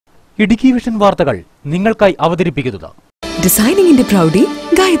Idukki vision വാർത്തകൾ നിങ്ങൾക്കായി അവതരിപ്പിക്കുന്നത് Designing in the Proudy,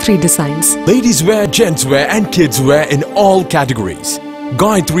 Gayatri Designs. Ladies wear, gents wear and kids wear in all categories.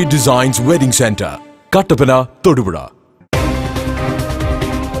 Gayatri Designs Wedding Center, Kattapana, Thodupuzha.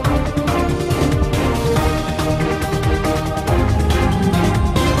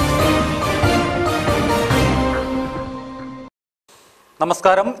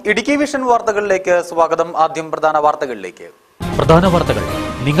 നമസ്കാരം. Idukki vision വാർത്തകളിലേക്ക് സ്വാഗതം. ആദ്യം പ്രധാന വാർത്തകളിലേക്ക്. പ്രധാന വാർത്തകൾ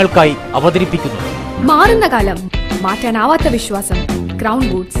നിങ്ങൾക്കായി അവതരിപ്പിക്കുന്നത് മാറുന്ന കാലം മാറ്റാനാവാത്ത വിശ്വാസം. Crown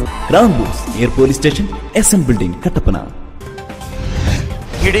boots near police station, SM building, Kattappana.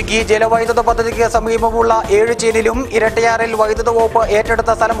 Idukki ജലവൈദ്യുത പദ്ധതിക്ക് സമീപമുള്ള 7 ചേനിലും ഇരട്ടയാറിൽ വൈദ്യുത വകുപ്പ്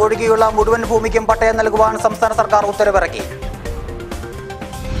ഏറ്റെടുത്ത സ്ഥലം ഒഴികെയുള്ള മുഴുവൻ ഭൂമിക്കും പട്ടയം നൽകുവാൻ സംസ്ഥാന സർക്കാർ ഉത്തരവിറക്കി.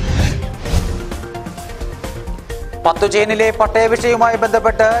 10 ചേനിലെ പട്ടയ വിഷയവുമായി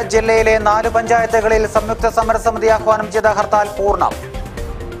ബന്ധപ്പെട്ട് ജില്ലയിലെ 4 പഞ്ചായത്തുകളിൽ സംയുക്ത സമരസമിതി ആഹ്വാനം ചെയ്ത ഹർത്താൽ പൂർണ്ണം.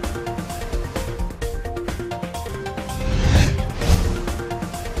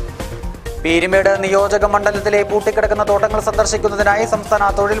 പീരുമേട് നിയോജക മണ്ഡലത്തിലെ പൂട്ടിക്കിടക്കുന്ന തോട്ടങ്ങൾ സന്ദർശിക്കുന്നതിനായി സംസ്ഥാന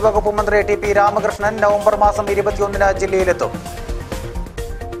തൊഴിൽ വകുപ്പ് മന്ത്രി TP രാമകൃഷ്ണൻ നവംബർ മാസം 21-ന് ജില്ലയിലെത്തും.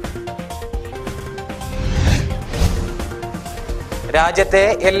 രാജ്യത്തെ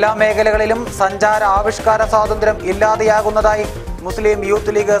എല്ലാ മേഖലകളിലും സഞ്ചാര ആവിഷ്കാര സ്വാതന്ത്ര്യം ഇല്ലാതെയാകുന്നതായി മുസ്ലിം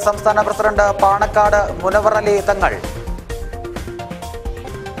യൂത്ത് ലീഗ് സംസ്ഥാന പ്രസിഡന്റ് പാണക്കാട് മുനവർ അലി തങ്ങൾ.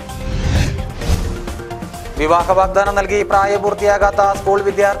 വിവാഹ വാഗ്ദാനം നൽകി പ്രായപൂർത്തിയാകാത്ത സ്കൂൾ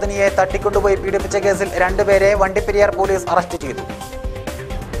വിദ്യാർത്ഥിനിയെ തട്ടിക്കൊണ്ടുപോയി പീഡിപ്പിച്ച കേസിൽ 2 പേരെ വണ്ടിപ്പെരിയാർ പോലീസ് അറസ്റ്റ് ചെയ്തു.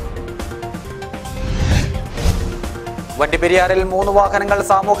 വണ്ടിപ്പെരിയാറിൽ 3 വാഹനങ്ങൾ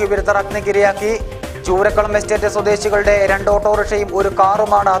സാമൂഹ്യ വിരുദ്ധർ അഗ്നിക്കിരയാക്കി. ചൂരക്കുളം എസ്റ്റേറ്റ് സ്വദേശികളുടെ 2 ഓട്ടോറിക്ഷയും 1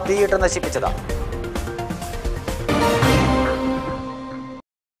 കാറുമാണ് തീയിട്ട് നശിപ്പിച്ചത്.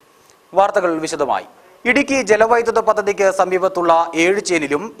 വാർത്തകൾ വിശദമായി. ഇടുക്കി ജലവൈദ്യുത പദ്ധതിക്ക് സമീപത്തുള്ള 7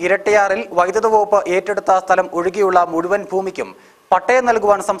 ചേനിലും ഇരട്ടയാറിൽ വൈദ്യുത വകുപ്പ് ഏറ്റെടുത്ത സ്ഥലം ഒഴികെയുള്ള മുഴുവൻ ഭൂമിക്കും പട്ടയം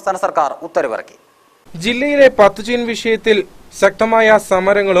നൽകുവാൻ സംസ്ഥാന സർക്കാർ ഉത്തരവിറക്കി. ജില്ലയിലെ 10 ചേൻ വിഷയത്തിൽ ശക്തമായ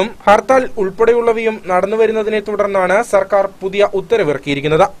സമരങ്ങളും ഹർത്താൽ ഉൾപ്പെടെയുള്ളവയും നടന്നുവരുന്നതിനെ തുടർന്നാണ് സർക്കാർ പുതിയ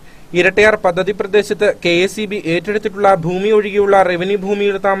ഉത്തരവിറക്കിയിരിക്കുന്നത്. ഇരട്ടയാർ പദ്ധതി പ്രദേശത്ത് KSEB ഏറ്റെടുത്തിട്ടുള്ള ഭൂമി ഒഴികെയുള്ള റവന്യൂ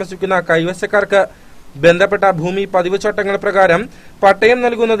ഭൂമിയിൽ താമസിക്കുന്ന കൈവശക്കാർക്ക് ബന്ധപ്പെട്ട ഭൂമി പതിവ് ചട്ടങ്ങൾ പ്രകാരം പട്ടയം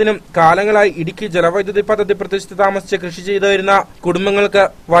നൽകുന്നതിനും കാലങ്ങളായി ഇടുക്കി ജലവൈദ്യുതി പദ്ധതി പ്രദേശത്ത് താമസിച്ച് കൃഷി ചെയ്തു വരുന്ന കുടുംബങ്ങൾക്ക്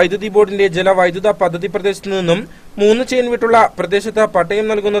വൈദ്യുതി ബോർഡിന്റെ ജലവൈദ്യുത പദ്ധതി പ്രദേശത്തു നിന്നും 3 ചെയിൻ വിട്ടുള്ള പ്രദേശത്ത് പട്ടയം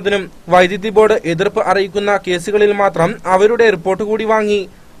നൽകുന്നതിനും വൈദ്യുതി ബോർഡ് എതിർപ്പ് അറിയിക്കുന്ന കേസുകളിൽ മാത്രം അവരുടെ റിപ്പോർട്ട് കൂടി വാങ്ങി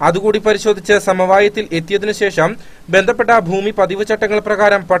അതുകൂടി പരിശോധിച്ച് സമവായത്തിൽ എത്തിയതിനു ശേഷം ബന്ധപ്പെട്ട ഭൂമി പതിവ് ചട്ടങ്ങൾ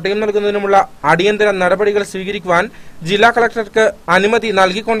പ്രകാരം പട്ടയം നൽകുന്നതിനുമുള്ള അടിയന്തര നടപടികൾ സ്വീകരിക്കുവാൻ ജില്ലാ കളക്ടർക്ക് അനുമതി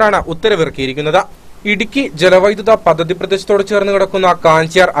നൽകിക്കൊണ്ടാണ് ഉത്തരവിറക്കിയിരിക്കുന്നത്. ഇടുക്കി ജലവൈദ്യുത പദ്ധതി പ്രദേശത്തോട് ചേർന്ന് കിടക്കുന്ന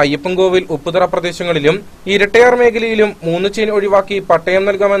കാഞ്ചിയാർ, അയ്യപ്പൻകോവിൽ, ഉപ്പുതറ പ്രദേശങ്ങളിലും ഇരട്ടയാർ മേഖലയിലും 3 ചെയിൻ ഒഴിവാക്കി പട്ടയം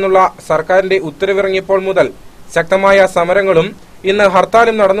നൽകാമെന്നുള്ള സർക്കാരിന്റെ ഉത്തരവിറങ്ങിയപ്പോൾ മുതൽ ശക്തമായ സമരങ്ങളും ഇന്ന്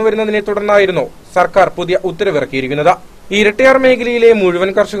ഹർത്താലും നടന്നുവരുന്നതിനെ തുടർന്നായിരുന്നു സർക്കാർ പുതിയ ഉത്തരവിറക്കിയിരിക്കുന്നത്. ഇരട്ടയാർ മേഖലയിലെ മുഴുവൻ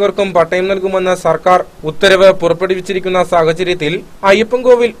കർഷകർക്കും പട്ടയം നൽകുമെന്ന് സർക്കാർ ഉത്തരവ് പുറപ്പെടുവിച്ചിരിക്കുന്ന സാഹചര്യത്തിൽ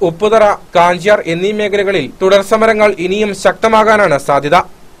അയ്യപ്പൻകോവിൽ, ഉപ്പുതറ, കാഞ്ചിയാർ എന്നീ മേഖലകളിൽ തുടർ സമരങ്ങൾ ഇനിയും ശക്തമാകാനാണ് സാധ്യത.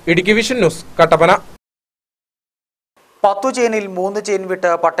 Idukki vision news, Kattappana. 10 ചേനിൽ 3 chain വിട്ട്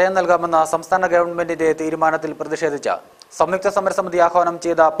പട്ടയം നൽകാമെന്ന സംസ്ഥാന ഗവൺമെന്റിന്റെ തീരുമാനത്തിൽ പ്രതിഷേധിച്ച് സംയുക്ത സമരസമിതി ആഹ്വാനം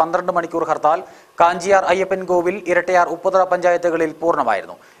ചെയ്ത 12 മണിക്കൂർ ഹർത്താൽ കാഞ്ചിയാർ, അയ്യപ്പൻകോവിൽ, ഇരട്ടയാർ, ഉപ്പുതറ പഞ്ചായത്തുകളിൽ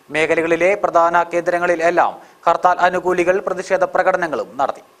പൂർണ്ണമായിരുന്നു. മേഖലകളിലെ പ്രധാന കേന്ദ്രങ്ങളിൽ എല്ലാം ഹർത്താൽ അനുകൂലികൾ പ്രതിഷേധ പ്രകടനങ്ങളും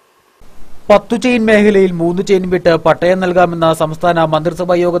നടത്തി. 10 ചെയിൻ മേഖലയിൽ 3 ചെയിൻ വിട്ട് പട്ടയം നൽകാമെന്ന സംസ്ഥാന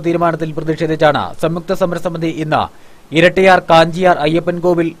മന്ത്രിസഭാ യോഗ തീരുമാനത്തിൽ പ്രതിഷേധിച്ചാണ് സംയുക്ത സമരസമിതി ഇന്ന് ഇരട്ടയാർ, കാഞ്ചിയാർ,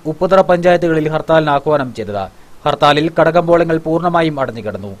 അയ്യപ്പൻകോവിൽ, ഉപ്പുതറ പഞ്ചായത്തുകളിൽ ഹർത്താലിന് ആഹ്വാനം ചെയ്തത്. ഹർത്താലിൽ കടകമ്പോളങ്ങൾ പൂർണ്ണമായും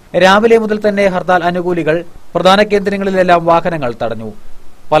അടഞ്ഞുകിടന്നു. രാവിലെ മുതൽ തന്നെ ഹർത്താൽ അനുകൂലികൾ പ്രധാന കേന്ദ്രങ്ങളിലെല്ലാം വാഹനങ്ങൾ തടഞ്ഞു.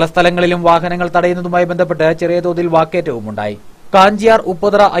 പല സ്ഥലങ്ങളിലും വാഹനങ്ങൾ തടയുന്നതുമായി ബന്ധപ്പെട്ട് ചെറിയ തോതിൽ വാക്കേറ്റവും ഉണ്ടായി. കാഞ്ചിയാർ,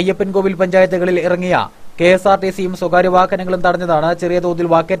 ഉപ്പുതറ, അയ്യപ്പൻകോവിൽ പഞ്ചായത്തുകളിൽ ഇറങ്ങിയ KSRTCയും സ്വകാര്യ വാഹനങ്ങളും തടഞ്ഞതാണ് ചെറിയ തോതിൽ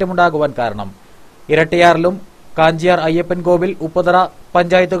വാക്കേറ്റമുണ്ടാകുവാൻ കാരണം. ഇരട്ടയാറിലും കാഞ്ചിയാർ, അയ്യപ്പൻകോവിൽ, ഉപ്പുതറ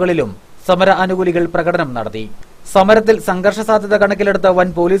പഞ്ചായത്തുകളിലും സമര അനുകൂലികൾ പ്രകടനം നടത്തി. സമരത്തിൽ സംഘർഷ സാധ്യത കണക്കിലെടുത്ത് വൻ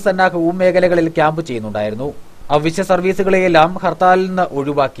പോലീസ് സന്നാഹവും മേഖലകളിൽ ക്യാമ്പ് ചെയ്യുന്നുണ്ടായിരുന്നു. അവശ്യ സർവീസുകളെയെല്ലാം ഹർത്താലിൽ നിന്ന്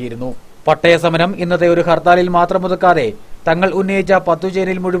ഒഴിവാക്കിയിരുന്നു. പട്ടയ സമരം ഇന്നത്തെ ഒരു ഹർത്താലിൽ മാത്രം ഒതുക്കാതെ തങ്ങൾ ഉന്നയിച്ച 10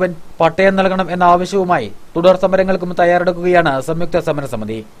 ചേനിൽ മുഴുവൻ പട്ടയം നൽകണം എന്ന ആവശ്യവുമായി തുടർ സമരങ്ങൾക്കും തയ്യാറെടുക്കുകയാണ് സംയുക്ത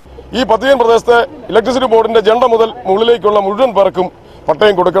സമരസമിതി. ഈ 10 ചേൻ പ്രദേശത്തെ ഇലക്ട്രിസിറ്റി ബോർഡിന്റെ ജണ്ട മുതൽ മുകളിലേക്കുള്ള മുഴുവൻ പേർക്കും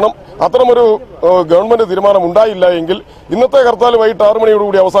പട്ടയം കൊടുക്കണം. അത്തരമൊരു ഗവൺമെന്റ് തീരുമാനം ഉണ്ടായില്ല എങ്കിൽ ഇന്നത്തെ ഹർത്താൽ വൈകിട്ട് 6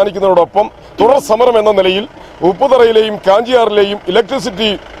 മണിയോടുകൂടി അവസാനിക്കുന്നതോടൊപ്പം തുടർ സമരം എന്ന നിലയിൽ ഉപ്പുതറയിലെയും കാഞ്ചിയാറിലെയും ഇലക്ട്രിസിറ്റി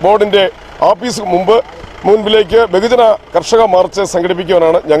ബോർഡിന്റെ ഓഫീസ് മുൻപിലേക്ക് ബഹുജന കർഷക മാർച്ച്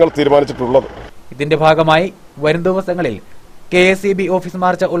സംഘടിപ്പിക്കുവാനാണ് ഞങ്ങൾ തീരുമാനിച്ചിട്ടുള്ളത്. ഇതിന്റെ ഭാഗമായി വരും ദിവസങ്ങളിൽ KSEB ഓഫീസ്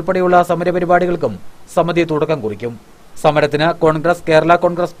മാർച്ച് ഉൾപ്പെടെയുള്ള സമരപരിപാടികൾക്കും സമിതി തുടക്കം കുറിക്കും. സമരത്തിന് കോൺഗ്രസ്, കേരള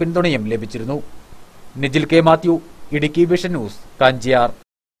കോൺഗ്രസ് പിന്തുണയും ലഭിച്ചിരുന്നു. Nijil K Mathew, Idukki vision news, Kanchiyar.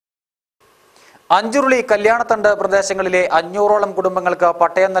 Anchuruli Kalyanathandu പ്രദേശങ്ങളിലെ 500ഓളം കുടുംബങ്ങൾക്ക്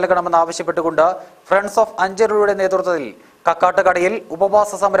പട്ടയം നൽകണമെന്നാവശ്യപ്പെട്ടുകൊണ്ട് ഫ്രണ്ട്സ് ഓഫ് അഞ്ചുരുളിയുടെ നേതൃത്വത്തിൽ കക്കാട്ടുകടയിൽ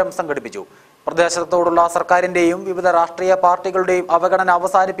ഉപവാസ സമരം സംഘടിപ്പിച്ചു. പ്രദേശത്തോടുള്ള സർക്കാരിന്റെയും വിവിധ രാഷ്ട്രീയ പാർട്ടികളുടെയും അവഗണന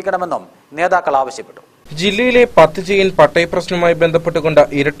അവസാനിപ്പിക്കണമെന്നും നേതാക്കൾ ആവശ്യപ്പെട്ടു. ജില്ലയിലെ 10 ചെയിൻ പട്ടയ പ്രശ്നവുമായി ബന്ധപ്പെട്ടുകൊണ്ട്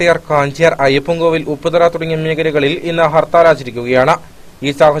ഇരട്ടിയാർ, കാഞ്ചിയാർ, അയ്യപ്പൻകോവിൽ, ഉപ്പുതറ തുടങ്ങിയ മേഖലകളിൽ ഇന്ന് ഹർത്താൽ ആചരിക്കുകയാണ്.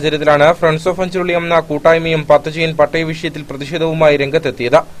 ഈ സാഹചര്യത്തിലാണ് ഫ്രണ്ട്സ് ഓഫ് അഞ്ചുരുളി എന്ന കൂട്ടായ്മയും 10 ചെയിൻ പട്ടയ വിഷയത്തിൽ പ്രതിഷേധവുമായി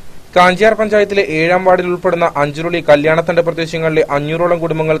രംഗത്തെത്തിയത്. കാഞ്ചിയാർ പഞ്ചായത്തിലെ 7ാം വാർഡിൽ ഉൾപ്പെടുന്ന അഞ്ചുരുളി, കല്യാണത്തണ്ട് പ്രദേശങ്ങളിലെ 500ഓളം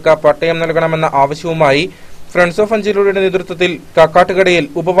കുടുംബങ്ങൾക്ക് പട്ടയം നൽകണമെന്ന ആവശ്യവുമായി ഫ്രണ്ട്സ് ഓഫ് അഞ്ചുരുളിയുടെ നേതൃത്വത്തിൽ കക്കാട്ടുകടയിൽ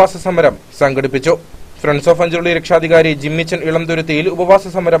ഉപവാസ സമരം സംഘടിപ്പിച്ചു. ഫ്രണ്ട്സ് ഓഫ് അഞ്ചുരുളി രക്ഷാധികാരി ജിമ്മിച്ചൻ ഇളംതുരുത്തിയിൽ ഉപവാസ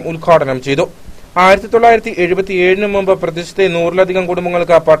സമരം ഉദ്ഘാടനം ചെയ്തു. 1977 മുമ്പ് പ്രദേശത്തെ 100ലധികം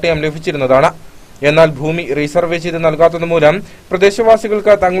കുടുംബങ്ങൾക്ക് പട്ടയം ലഭിച്ചിരുന്നതാണ്. എന്നാൽ ഭൂമി റീസർവേ ചെയ്ത് നൽകാത്തതുമൂലം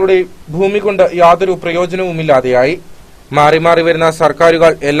പ്രദേശവാസികൾക്ക് തങ്ങളുടെ ഭൂമി കൊണ്ട് യാതൊരു പ്രയോജനവുമില്ലാതെയായി. മാറി മാറി വരുന്ന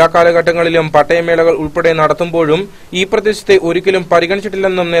സർക്കാരുകൾ എല്ലാ കാലഘട്ടങ്ങളിലും പട്ടയമേളകൾ ഉൾപ്പെടെ നടത്തുമ്പോഴും ഈ പ്രദേശത്തെ ഒരിക്കലും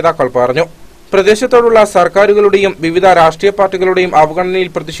പരിഗണിച്ചിട്ടില്ലെന്നും നേതാക്കൾ പറഞ്ഞു. പ്രദേശത്തോടുള്ള സർക്കാരുകളുടെയും വിവിധ രാഷ്ട്രീയ പാർട്ടികളുടെയും അവഗണനയിൽ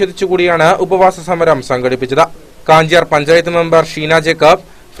പ്രതിഷേധിച്ചുകൂടിയാണ് ഉപവാസ സമരം സംഘടിപ്പിച്ചത്. Kanchiyar panchayat member Sheena Jacob,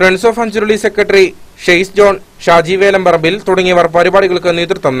 friends of Anchuruli secretary ഷെയ്സ് John, Shaji Velamparambil തുടങ്ങിയവർ പരിപാടികൾക്ക്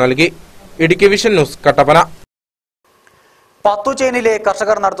നേതൃത്വം നൽകി. Idukki vision news, Kattappana. പത്തുചേനിലെ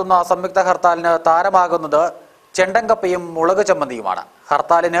കർഷകർ നടത്തുന്ന സംയുക്ത ഹർത്താലിന് താരമാകുന്നത് ചെണ്ടങ്കപ്പയും മുളക് ചമ്മന്തിയുമാണ്.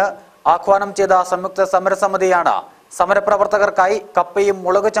 ഹർത്താലിന് ആഹ്വാനം ചെയ്ത സംയുക്ത സമരസമിതിയാണ് സമരപ്രവർത്തകർക്കായി കപ്പയും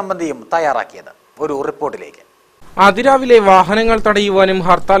മുളക് ചമ്മന്തിയും തയ്യാറാക്കിയത്. ഒരു റിപ്പോർട്ടിലേക്ക്. അതിരാവിലെ വാഹനങ്ങൾ തടയുവാനും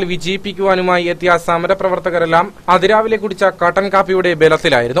ഹർത്താൽ വിജയിപ്പിക്കുവാനുമായി എത്തിയ സമരപ്രവർത്തകരെല്ലാം അതിരാവിലെ കുടിച്ച കട്ടൻ കാപ്പിയുടെ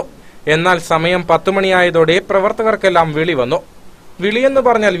ബലത്തിലായിരുന്നു. എന്നാൽ സമയം 10 മണിയായതോടെ പ്രവർത്തകർക്കെല്ലാം വിളി വന്നു. വിളിയെന്ന്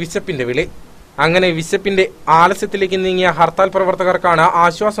പറഞ്ഞാൽ വിശപ്പിന്റെ വിളി. അങ്ങനെ വിശപ്പിന്റെ ആലസ്യത്തിലേക്ക് നീങ്ങിയ ഹർത്താൽ പ്രവർത്തകർക്കാണ്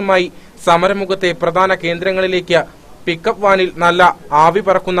ആശ്വാസമായി സമരമുഖത്തെ പ്രധാന കേന്ദ്രങ്ങളിലേക്ക് പിക്കപ്പ് വാനിൽ നല്ല ആവി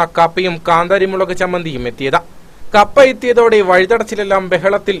പറക്കുന്ന കപ്പയും കാന്താരിമുളക് ചമ്മന്തിയും എത്തിയത്. കപ്പ എത്തിയതോടെ വഴിതടച്ചിലെല്ലാം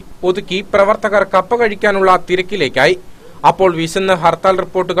ബഹളത്തിൽ ഒതുക്കി പ്രവർത്തകർ കപ്പ കഴിക്കാനുള്ള തിരക്കിലേക്കായി. അപ്പോൾ വിശന്ന് ഹർത്താൽ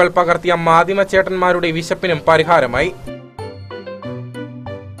റിപ്പോർട്ടുകൾ പകർത്തിയ മാധ്യമചേട്ടന്മാരുടെ വിശപ്പിനും പരിഹാരമായി.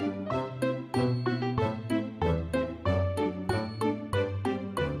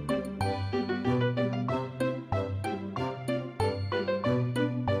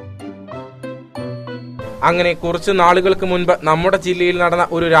 അങ്ങനെ കുറച്ചു നാളുകൾക്ക് മുൻപ് നമ്മുടെ ജില്ലയിൽ നടന്ന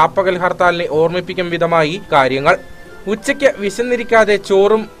ഒരു രാപ്പകൽ ഹർത്താലിനെ ഓർമ്മിപ്പിക്കും വിധമായി കാര്യങ്ങൾ. ഉച്ചയ്ക്ക് വിശന്നിരിക്കാതെ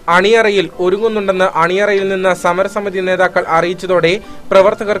ചോറും അണിയറയിൽ ഒരുങ്ങുന്നുണ്ടെന്ന് അണിയറയിൽ നിന്ന് സമരസമിതി നേതാക്കൾ അറിയിച്ചതോടെ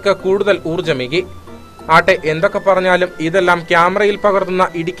പ്രവർത്തകർക്ക് കൂടുതൽ ഊർജ്ജമേകി. ആട്ടെ, എന്തൊക്കെ പറഞ്ഞാലും ഇതെല്ലാം ക്യാമറയിൽ പകർത്തുന്ന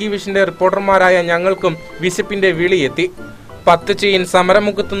ഇടുക്കി വിഷന്റെ റിപ്പോർട്ടർമാരായ ഞങ്ങൾക്കും വിശപ്പിന്റെ വിളിയെത്തി. 10 ചെയിൻ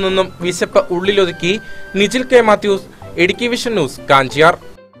സമരമുഖത്തു നിന്നും വിശപ്പ് ഉള്ളിലൊതുക്കി. Nijil K Mathews, Idukki vision news, Kanchiyar.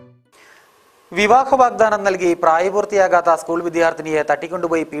 വിവാഹ വാഗ്ദാനം നൽകി പ്രായപൂർത്തിയാകാത്ത സ്കൂൾ വിദ്യാർത്ഥിനിയെ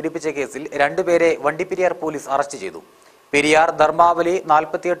തട്ടിക്കൊണ്ടുപോയി പീഡിപ്പിച്ച കേസിൽ 2 പേരെ വണ്ടിപ്പെരിയാർ പോലീസ് അറസ്റ്റ് ചെയ്തു. പെരിയാർ ധർമാവലി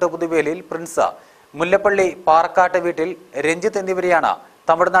 48 പുതുവേലിൽ പ്രിൻസ്, മുല്ലപ്പള്ളി പാറക്കാട്ട് വീട്ടിൽ രഞ്ജിത്ത് എന്നിവരെയാണ്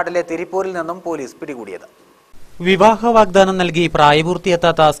തമിഴ്നാട്ടിലെ തിരുപ്പൂരിൽ നിന്നും പോലീസ് പിടികൂടിയത്. വിവാഹ വാഗ്ദാനം നൽകി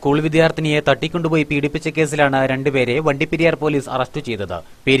പ്രായപൂർത്തിയെത്താത്ത സ്കൂൾ വിദ്യാർത്ഥിനിയെ തട്ടിക്കൊണ്ടുപോയി പീഡിപ്പിച്ച കേസിലാണ് 2 പേരെ വണ്ടിപ്പെരിയാർ പോലീസ് അറസ്റ്റ് ചെയ്തത്.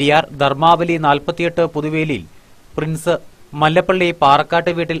 പെരിയാർ ധർമാവലി 48 പുതുവേലിൽ പ്രിൻസ്, മല്ലപ്പള്ളി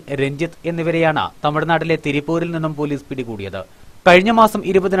പാറക്കാട്ട് വീട്ടിൽ രഞ്ജിത്ത് എന്നിവരെയാണ് തമിഴ്നാട്ടിലെ തിരുപ്പൂരിൽ നിന്നും പോലീസ് പിടികൂടിയത്. കഴിഞ്ഞ മാസം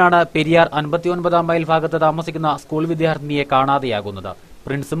 20-നാണ് പെരിയാർ 59-ാം മൈൽ ഭാഗത്ത് താമസിക്കുന്ന സ്കൂൾ വിദ്യാർത്ഥിനിയെ കാണാതെയാകുന്നത്.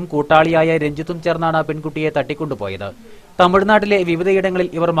 പ്രിൻസും കൂട്ടാളിയായ രഞ്ജിത്തും ചേർന്നാണ് പെൺകുട്ടിയെ തട്ടിക്കൊണ്ടുപോയത്. തമിഴ്നാട്ടിലെ വിവിധയിടങ്ങളിൽ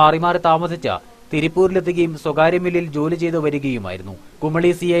ഇവർ മാറി മാറി താമസിച്ച് തിരുപ്പൂരിലെത്തുകയും സ്വകാര്യ മില്ലിൽ ജോലി ചെയ്തു വരികയുമായിരുന്നു.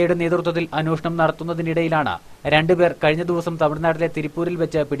 കുമളി സിഐയുടെ നേതൃത്വത്തിൽ അന്വേഷണം നടത്തുന്നതിനിടയിലാണ് 2 പേർ കഴിഞ്ഞ ദിവസം തമിഴ്നാട്ടിലെ തിരുപ്പൂരിൽ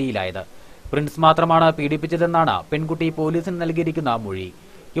വെച്ച് പിടിയിലായത്. പ്രിൻസ് മാത്രമാണ് പീഡിപ്പിച്ചതെന്നാണ് പെൺകുട്ടി പോലീസിന് നൽകിയിരിക്കുന്ന മൊഴി.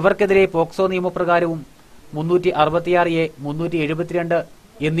 ഇവർക്കെതിരെ പോക്സോ നിയമപ്രകാരവും 366A, 372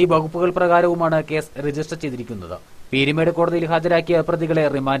 എന്നീ വകുപ്പുകൾ പ്രകാരവുമാണ് കേസ് രജിസ്റ്റർ ചെയ്തിരിക്കുന്നത്. പീരുമേട് കോടതിയിൽ ഹാജരാക്കിയ പ്രതികളെ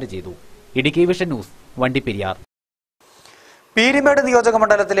റിമാൻഡ് ചെയ്തു. Idukki vision news, Vandiperiyar. പീരുമേട് നിയോജക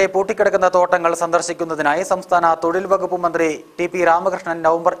മണ്ഡലത്തിലെ പൂട്ടിക്കിടക്കുന്ന തോട്ടങ്ങൾ സന്ദർശിക്കുന്നതിനായി സംസ്ഥാന തൊഴിൽ വകുപ്പ് മന്ത്രി ടി.പി. രാമകൃഷ്ണൻ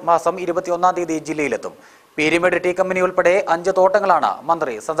നവംബർ മാസം 21-ാം തീയതി ജില്ലയിലെത്തും. പീരുമേട് ടീ കമ്പനി ഉൾപ്പെടെ 5 തോട്ടങ്ങളാണ്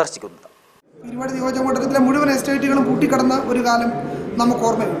മന്ത്രി സന്ദർശിക്കുന്നത്. പീരുമേട് നിയോജക മണ്ഡലത്തിലെ മുഴുവൻ എസ്റ്റേറ്റുകളും പൂട്ടിക്കിടന്ന ഒരു കാലം നമുക്ക്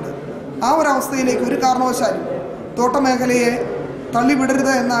ഓർമ്മയുണ്ട്. ആ ഒരു അവസ്ഥയിലേക്ക് ഒരു കാരണവശാലും തോട്ടമേഖലയെ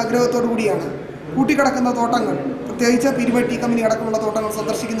തള്ളിവിടരുത് എന്ന ആഗ്രഹത്തോടു കൂടിയാണ് പൂട്ടിക്കിടക്കുന്ന തോട്ടങ്ങൾ, പ്രത്യേകിച്ച് പീരുമേട് ടീ കമ്പനി അടക്കമുള്ള തോട്ടങ്ങൾ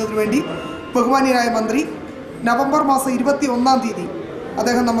സന്ദർശിക്കുന്നതിന് വേണ്ടി ബഹുമാന്യനായ മന്ത്രി നവംബർ മാസം 21-ാം തീയതി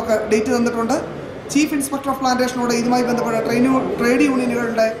അദ്ദേഹം നമുക്ക് ഡേറ്റ് തന്നിട്ടുണ്ട്. ചീഫ് ഇൻസ്പെക്ടർ ഓഫ് പ്ലാന്റേഷനോട് ഇതുമായി ബന്ധപ്പെട്ട ട്രേഡ്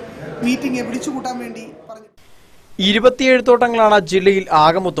യൂണിയനുകളുടെ മീറ്റിംഗ് വിളിച്ചുകൂട്ടാൻ വേണ്ടി പറഞ്ഞു. 27 തോട്ടങ്ങളാണ് ജില്ലയിൽ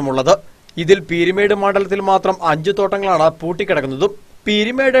ആകെ മൊത്തമുള്ളത്. ഇതിൽ പീരുമേട് മണ്ഡലത്തിൽ മാത്രം 5 തോട്ടങ്ങളാണ് പൂട്ടിക്കിടക്കുന്നതും.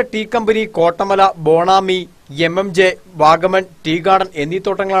 Peermade tea company, Kottamala, Bonami, MMJ, Vagamon, tea garden എന്നീ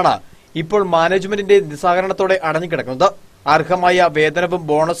തോട്ടങ്ങളാണ് ഇപ്പോൾ മാനേജ്മെന്റിന്റെ നിസ്സഹകരണത്തോടെ അടഞ്ഞുകിടക്കുന്നത്. അർഹമായ വേതനവും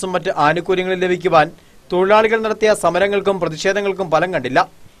ബോണസും മറ്റ് ആനുകൂല്യങ്ങളും ലഭിക്കുവാൻ തൊഴിലാളികൾ നടത്തിയ സമരങ്ങൾക്കും പ്രതിഷേധങ്ങൾക്കും ഫലം കണ്ടില്ല.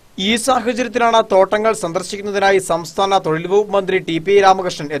 ഈ സാഹചര്യത്തിലാണ് തോട്ടങ്ങൾ സന്ദർശിക്കുന്നതിനായി സംസ്ഥാന തൊഴിൽ വകുപ്പ് മന്ത്രി TP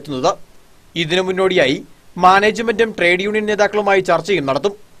രാമകൃഷ്ണൻ എത്തുന്നത്. ഇതിനു മുന്നോടിയായി മാനേജ്മെന്റും ട്രേഡ് യൂണിയൻ നേതാക്കളുമായി ചർച്ചയും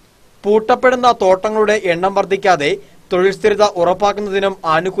നടത്തും. പൂട്ടപ്പെടുന്ന തോട്ടങ്ങളുടെ എണ്ണം വർദ്ധിക്കാതെ തൊഴിൽ സ്ഥിരത ഉറപ്പാക്കുന്നതിനും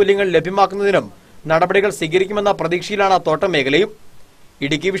ആനുകൂല്യങ്ങൾ ലഭ്യമാക്കുന്നതിനും നടപടികൾ സ്വീകരിക്കുമെന്ന പ്രതീക്ഷയിലാണ് തോട്ടം മേഖലയും.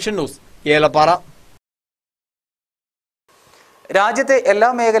 Idukki vision news, Elappara. രാജ്യത്തെ എല്ലാ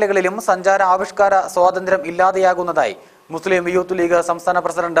മേഖലകളിലും സഞ്ചാര ആവിഷ്കാര സ്വാതന്ത്ര്യം ഇല്ലാതെയാകുന്നതായി മുസ്ലിം യൂത്ത് ലീഗ് സംസ്ഥാന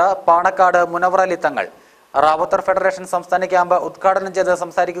പ്രസിഡന്റ് പാണക്കാട് മുനവർ അലി തങ്ങൾ. റാവുത്തർ ഫെഡറേഷൻ സംസ്ഥാന ക്യാമ്പ് ഉദ്ഘാടനം ചെയ്ത്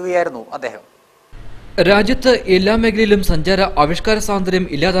സംസാരിക്കുകയായിരുന്നു അദ്ദേഹം. രാജ്യത്ത് എല്ലാ മേഖലയിലും സഞ്ചാര ആവിഷ്കാര സ്വാതന്ത്ര്യം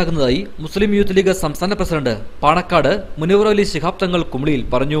ഇല്ലാതാകുന്നതായി മുസ്ലിം യൂത്ത് ലീഗ് സംസ്ഥാന പ്രസിഡന്റ് പാണക്കാട് മുനവർ അലി ശിഹാബ് തങ്ങൾ കുമളിയിൽ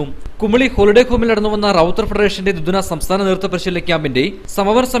പറഞ്ഞു. കുമളി ഹോളിഡേ ഹോമിൽ നടന്നുവന്ന റാവുത്തർ ഫെഡറേഷന്റെ ദ്വിദിന സംസ്ഥാന നേതൃത്വ പരിശീലന ക്യാമ്പിന്റെ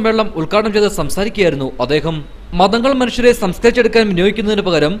സമാപന സമ്മേളനം ഉദ്ഘാടനം ചെയ്ത് സംസാരിക്കുകയായിരുന്നു അദ്ദേഹം. മതങ്ങൾ മനുഷ്യരെ സംസ്കരിച്ചെടുക്കാൻ വിനിയോഗിക്കുന്നതിന്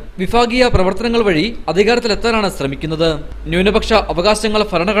പകരം വിഭാഗീയ പ്രവർത്തനങ്ങൾ വഴി അധികാരത്തിലെത്താനാണ് ശ്രമിക്കുന്നത്. ന്യൂനപക്ഷ അവകാശങ്ങൾ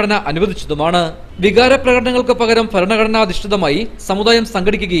ഭരണഘടന അനുവദിച്ചതുമാണ്. വികാര പ്രകടനങ്ങൾക്ക് പകരം ഭരണഘടനാധിഷ്ഠിതമായി സമുദായം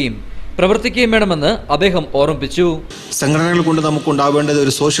സംഘടിക്കുകയും പ്രവർത്തിക്കുകയും വേണമെന്ന് അദ്ദേഹം ഓർമ്മിപ്പിച്ചു. സംഘടനകൾ കൊണ്ട് നമുക്കുണ്ടാവേണ്ടത്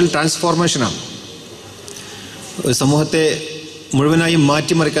ഒരു സോഷ്യൽ ട്രാൻസ്ഫോർമേഷനാണ്. ഒരു സമൂഹത്തെ മുഴുവനായും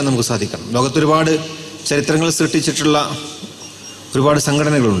മാറ്റിമറിക്കാൻ നമുക്ക് സാധിക്കണം. ലോകത്തൊരുപാട് ചരിത്രങ്ങൾ സൃഷ്ടിച്ചിട്ടുള്ള ഒരുപാട്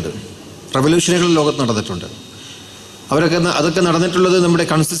സംഘടനകളുണ്ട്. റവല്യൂഷനുകൾ ലോകത്ത് നടന്നിട്ടുണ്ട്. അതൊക്കെ നടന്നിട്ടുള്ളത് നമ്മുടെ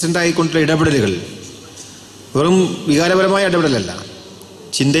കൺസിസ്റ്റന്റ് ആയിക്കൊണ്ടുള്ള ഇടപെടലുകൾ, വെറും വികാരപരമായ ഇടപെടലല്ല,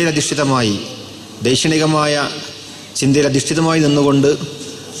 ചിന്തയിൽ അധിഷ്ഠിതമായി, ദൈക്ഷണികമായ ചിന്തയിൽ അധിഷ്ഠിതമായി നിന്നുകൊണ്ട്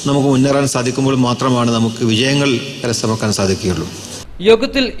നമുക്ക് മുന്നേറാൻ സാധിക്കുമ്പോൾ മാത്രമാണ് നമുക്ക് വിജയങ്ങൾ കരസ്ഥമാക്കാൻ സാധിക്കുകയുള്ളൂ.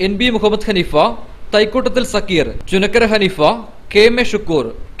 യോഗത്തിൽ NB Muhammad Haneefa, തൈക്കൂട്ടത്തിൽ Zakir, Chunakkara Haneefa, KM Shukkur,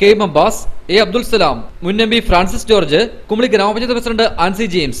 KM Abbas, A Abdul Salam, മുൻ MB ഫ്രാൻസിസ് ജോർജ്, കുമളി ഗ്രാമപഞ്ചായത്ത് പ്രസിഡന്റ് ആൻസി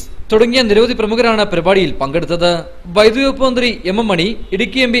ജെയിംസ് തുടങ്ങിയ നിരവധി പ്രമുഖരാണ് പരിപാടിയിൽ പങ്കെടുത്തത്. വൈദ്യുതി വകുപ്പ് മന്ത്രി MM മണി,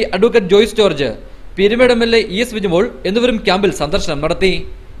 Idukki MB advocate Joyce George, Peermade MLA ES വിജുമോൾ എന്നിവരും ക്യാമ്പിൽ സന്ദർശനം നടത്തി.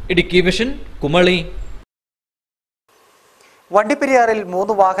 ഇടുക്കി വിഷൻ, കുമളി. വണ്ടിപ്പെരിയാറിൽ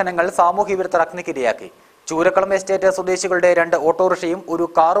 3 വാഹനങ്ങൾ സാമൂഹ്യ വിരുദ്ധർ അഗ്നിക്കിരയാക്കി. ചൂരക്കളം എസ്റ്റേറ്റ് സ്വദേശികളുടെ 2 ഓട്ടോറിക്ഷയും ഒരു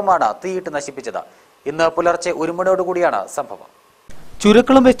കാറുമാണ് തീയിട്ട് നശിപ്പിച്ചത്. ഇന്ന് പുലർച്ചെ 1 മണിയോടുകൂടിയാണ് സംഭവം.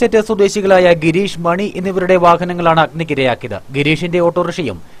 ചുരക്കളം എസ്റ്റേറ്റ് സ്വദേശികളായ ഗിരീഷ്, മണി എന്നിവരുടെ വാഹനങ്ങളാണ് അഗ്നിക്കിരയാക്കിയത്. ഗിരീഷിന്റെ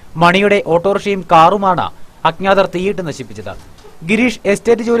ഓട്ടോറിക്ഷയും മണിയുടെ ഓട്ടോറിക്ഷയും കാറുമാണ് അജ്ഞാതർ തീയിട്ട് നശിപ്പിച്ചത്. ഗിരീഷ്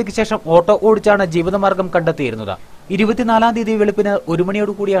എസ്റ്റേറ്റ് ജോലിക്ക് ശേഷം ഓട്ടോ ഓടിച്ചാണ് ജീവിതമാർഗം കണ്ടെത്തിയിരുന്നത്. 24-ാം തീയതി വെളുപ്പിന് 1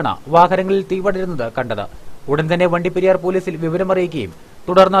 മണിയോടുകൂടിയാണ് വാഹനങ്ങളിൽ തീ പടരുന്നത് കണ്ടത്. ഉടൻ തന്നെ വണ്ടിപ്പെരിയാർ പോലീസിൽ വിവരമറിയിക്കുകയും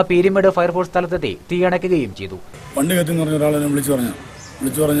തുടർന്ന് പീരുമേട് ഫയർഫോഴ്സ് സ്ഥലത്തെത്തി തീയണയ്ക്കുകയും ചെയ്തു. വണ്ടി കത്തിന്ന് പറഞ്ഞ ഒരാളെ വിളിച്ചു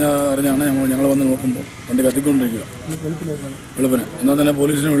പറഞ്ഞാണ് ഞങ്ങൾ വന്ന് നോക്കുമ്പോൾ വണ്ടി കത്തിക്കൊണ്ടിരിക്കുക. വെളുപ്പിന് എന്നാൽ തന്നെ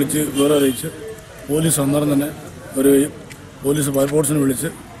പോലീസിനെ വിളിച്ച് വിവരം അറിയിച്ച് പോലീസ് അന്നേരം തന്നെ പോലീസ് ഫയർഫോഴ്സിനെ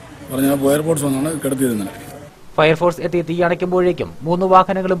വിളിച്ച് പറഞ്ഞാൽ ഫയർഫോഴ്സ് വന്നാണ് കിടത്തിയിരുന്നത്. ഫയർഫോഴ്സ് എത്തി തീയണയ്ക്കുമ്പോഴേക്കും 3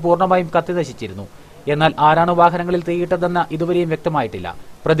 വാഹനങ്ങളും പൂർണ്ണമായും കത്തി നശിച്ചിരുന്നു. എന്നാൽ ആരാണ് വാഹനങ്ങളിൽ തീയിട്ടതെന്ന് ഇതുവരെയും വ്യക്തമായിട്ടില്ല.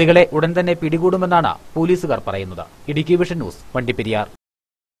 പ്രതികളെ ഉടൻ തന്നെ പിടികൂടുമെന്നാണ് പോലീസുകാർ പറയുന്നത്. Idukki vision news, Vandiperiyar.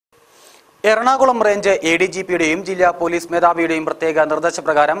 Ernakulam range ADGPയുടെയും ജില്ലാ പോലീസ് മേധാവിയുടെയും പ്രത്യേക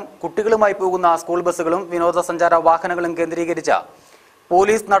നിർദ്ദേശപ്രകാരം കുട്ടികളുമായി പോകുന്ന സ്കൂൾ ബസ്സുകളും വിനോദസഞ്ചാര വാഹനങ്ങളും കേന്ദ്രീകരിച്ച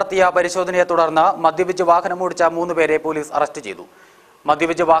പോലീസ് നടത്തിയ പരിശോധനയെ തുടർന്ന് മദ്യപിച്ച് വാഹനമോടിച്ച 3 പേരെ പോലീസ് അറസ്റ്റ് ചെയ്തു.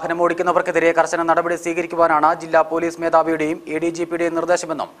 മദ്യപിച്ച് വാഹനമോടിക്കുന്നവർക്കെതിരെ കർശന നടപടി സ്വീകരിക്കുവാനാണ് ജില്ലാ police മേധാവിയുടെയും ADGPയുടെയും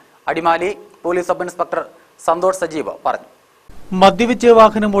നിർദ്ദേശമെന്നും Adimali police sub inspector Santhosh Sajeev പറഞ്ഞു. മദ്യപിച്ച്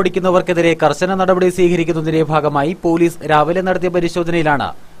വാഹനം ഓടിക്കുന്നവർക്കെതിരെ കർശന നടപടി സ്വീകരിക്കുന്നതിന്റെ ഭാഗമായി പോലീസ് രാവിലെ നടത്തിയ പരിശോധനയിലാണ്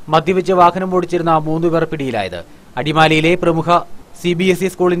മദ്യപിച്ച് വാഹനം ഓടിച്ചിരുന്ന 3 പേർ പിടിയിലായത്. അടിമാലിയിലെ പ്രമുഖ CBSE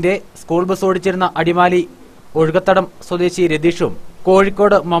സ്കൂളിന്റെ സ്കൂൾ ബസ് ഓടിച്ചിരുന്ന അടിമാലി ഒഴുകത്തടം സ്വദേശി രതീഷും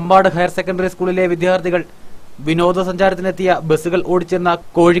കോഴിക്കോട് മമ്പാട് ഹയർ സെക്കൻഡറി സ്കൂളിലെ വിദ്യാർത്ഥികൾ വിനോദസഞ്ചാരത്തിനെത്തിയ ബസ്സുകൾ ഓടിച്ചിരുന്ന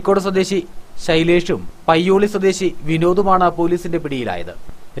കോഴിക്കോട് സ്വദേശി ശൈലേഷും പയ്യോളി സ്വദേശി വിനോദുമാണ് പോലീസിന്റെ പിടിയിലായത്.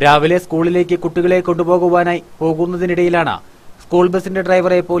 രാവിലെ സ്കൂളിലേക്ക് കുട്ടികളെ കൊണ്ടുപോകുവാനായി പോകുന്നതിനിടയിലാണ് സ്കൂൾ ബസിന്റെ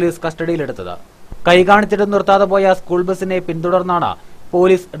ഡ്രൈവറെ പോലീസ് കസ്റ്റഡിയിലെടുത്തത്. കൈ കാണിച്ചിട്ട് നിർത്താതെ പോയ സ്കൂൾ ബസിനെ പിന്തുടർന്നാണ്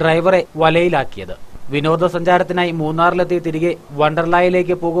പോലീസ് ഡ്രൈവറെ വലയിലാക്കിയത്. വിനോദസഞ്ചാരത്തിനായി മൂന്നാറിലെത്തി തിരികെ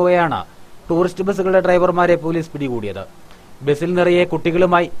വണ്ടർലായിലേക്ക് പോകുകയാണ് ടൂറിസ്റ്റ് ബസ്സുകളുടെ ഡ്രൈവർമാരെ പോലീസ് പിടികൂടിയത്. ബസിൽ നിറയെ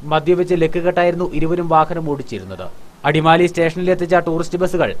കുട്ടികളുമായി മദ്യപിച്ച് ലക്കുകെട്ടായിരുന്നു ഇരുവരും വാഹനം ഓടിച്ചിരുന്നത്. അടിമാലി സ്റ്റേഷനിലെത്തിച്ച ടൂറിസ്റ്റ്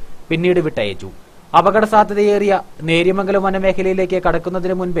ബസ്സുകൾ പിന്നീട് വിട്ടയച്ചു. അപകട സാധ്യതയേറിയ നേര്യമംഗലം വനമേഖലയിലേക്ക്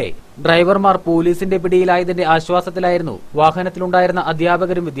കടക്കുന്നതിന് മുൻപേ ഡ്രൈവർമാർ പോലീസിന്റെ പിടിയിലായതിന്റെ ആശ്വാസത്തിലായിരുന്നു വാഹനത്തിലുണ്ടായിരുന്ന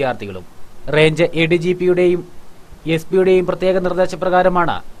അധ്യാപകരും വിദ്യാർത്ഥികളും. റേഞ്ച് ADGPയുടെയും SP യുടെയും പ്രത്യേക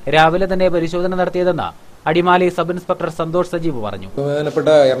നിർദ്ദേശപ്രകാരമാണ് രാവിലെ തന്നെ പരിശോധന നടത്തിയതെന്ന് അടിമാലി സബ് ഇൻസ്പെക്ടർ സന്തോഷ് സജീവ് പറഞ്ഞു. ബഹുമാനപ്പെട്ട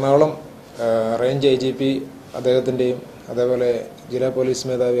എറണാകുളം റേഞ്ച് IGP അദ്ദേഹത്തിൻ്റെയും അതേപോലെ ജില്ലാ പോലീസ്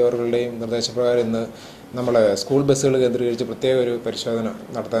മേധാവി അവരുടെയും നിർദ്ദേശപ്രകാരം ഇന്ന് നമ്മൾ സ്കൂൾ ബസ്സുകൾ കേന്ദ്രീകരിച്ച് പ്രത്യേക ഒരു പരിശോധന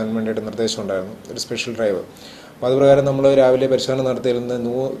നടത്താൻ വേണ്ടിയിട്ട് നിർദ്ദേശമുണ്ടായിരുന്നു, ഒരു സ്പെഷ്യൽ ഡ്രൈവ്. അപ്പോൾ അതുപ്രകാരം നമ്മൾ രാവിലെ പരിശോധന നടത്തിയിരുന്ന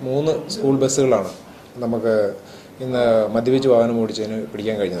 3 സ്കൂൾ ബസ്സുകളാണ് നമുക്ക് ഇന്ന് മദ്യപിച്ച് വാഹനം ഓടിച്ചതിന്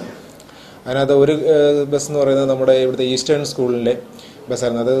പിടിക്കാൻ കഴിഞ്ഞത്. അതിനകത്ത് ഒരു ബസ് എന്ന് പറയുന്നത് നമ്മുടെ ഇവിടുത്തെ ഈസ്റ്റേൺ സ്കൂളിലെ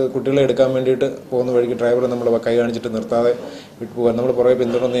ബസ്സായിരുന്നു. അത് കുട്ടികളെ എടുക്കാൻ വേണ്ടിയിട്ട് പോകുന്ന വഴിക്ക് ഡ്രൈവർ നമ്മൾ കൈ കാണിച്ചിട്ട് നിർത്താതെ വിട്ടു പോകാൻ നമ്മൾ പുറകെ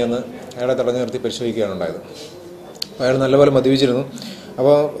പിന്തുടർന്ന് ചെന്ന് അയാളെ തടഞ്ഞു നിർത്തി പരിശോധിക്കുകയാണ് ഉണ്ടായത്. അയാൾ നല്ലപോലെ മദ്യപിച്ചിരുന്നു.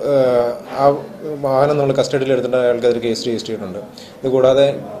 അപ്പോൾ ആ വാഹനം നമ്മൾ കസ്റ്റഡിയിൽ എടുത്തിട്ട് അയാൾക്കെതിരെ കേസ് രജിസ്റ്റർ ചെയ്തിട്ടുണ്ട്. ഇതുകൂടാതെ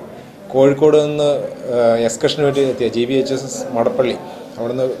കോഴിക്കോട് നിന്ന് എക്സ്കർഷന് വേണ്ടി എത്തിയ GBHS മടപ്പള്ളി,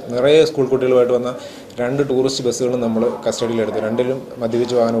 അവിടുന്ന് നിറയെ സ്കൂൾ കുട്ടികളുമായിട്ട് വന്ന 2 ടൂറിസ്റ്റ് ബസ്സുകളും നമ്മൾ കസ്റ്റഡിയിലെടുത്തു. 2ലും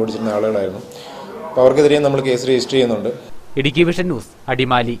മദ്യപിച്ച് വാഹനം ഓടിച്ചിരുന്ന ആളുകളായിരുന്നു. അപ്പോൾ അവർക്കെതിരെയും നമ്മൾ കേസ് രജിസ്റ്റർ ചെയ്യുന്നുണ്ട്. Idukki vision news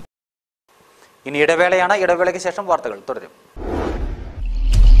Adimali. ഇനി ഇടവേളയാണ്. ഇടവേളയ്ക്ക് ശേഷം വാർത്തകൾ തുടരും.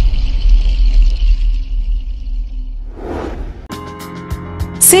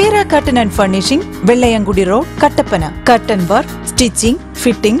 Sera curtain and furnishing, Vellayamkudi road, Kattappana. Curtain work, stitching,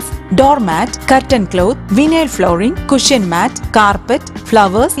 fittings, doormat, curtain cloth, vinyl flooring, cushion mat, carpet,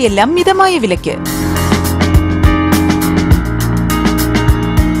 flowers എല്ലാം മിതമായ വിലയ്ക്ക്.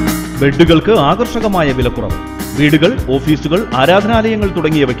 ബെഡുകൾക്ക് ആകർഷകമായ വിലക്കുറവ്. വീടുകൾ, ഓഫീസുകൾ, ആരാധനാലയങ്ങൾ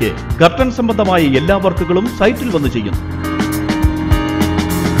തുടങ്ങിയവയ്ക്ക് കർട്ടൻ സംബന്ധമായ എല്ലാ വർക്കുകളും സൈറ്റിൽ വന്ന് ചെയ്യുന്നു.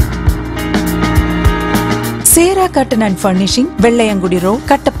 Sera curtain and furnishing, Vellayamkudi road,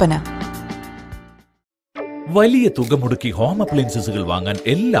 Kattappana. വലിയ തുക മുടക്കി ഹോം അപ്ലയൻസസുകൾ വാങ്ങാൻ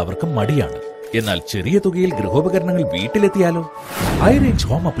എല്ലാവർക്കും മടിയാണ്. എന്നാൽ ചെറിയ തുകയിൽ ഗൃഹോപകരണങ്ങൾ വീട്ടിലെത്തിയാലോ? ഹൈറേഞ്ച്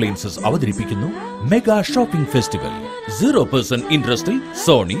ഹോം അപ്ലയൻസസ് അവതരിപ്പിക്കുന്നു mega shopping festival. 0% ഇൻട്രസ്റ്റിൽ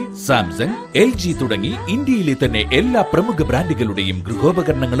Sony, Samsung, LG തുടങ്ങി ഇന്ത്യയിലെ തന്നെ എല്ലാ പ്രമുഖ ബ്രാൻഡുകളുടെയും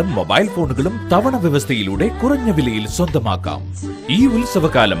ഗൃഹോപകരണങ്ങളും മൊബൈൽ ഫോണുകളും തവണ വ്യവസ്ഥയിലൂടെ കുറഞ്ഞ വിലയിൽ സ്വന്തമാക്കാം. ഈ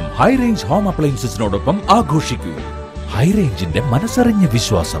ഉത്സവകാലം ഹൈറേഞ്ച് ഹോം അപ്ലയൻസസിനോടൊപ്പം ആഘോഷിക്കൂ. ഹൈറേഞ്ചിന്റെ മനസ്സറിഞ്ഞ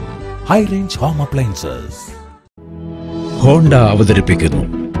വിശ്വാസം. High range home appliances. ഹോണ്ട അവതരിപ്പിക്കുന്നു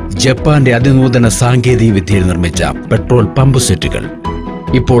ജപ്പാന്റെ അതിനൂതന സാങ്കേതിക വിദ്യയിൽ നിർമ്മിച്ച പെട്രോൾ പമ്പ് സെറ്റുകൾ.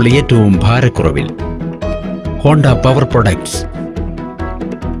 ഇപ്പോൾ ഏറ്റവും ഭാരക്കുറവിൽ. Honda power products,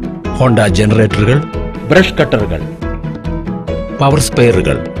 Honda ജനറേറ്ററുകൾ, brush കട്ടറുകൾ, power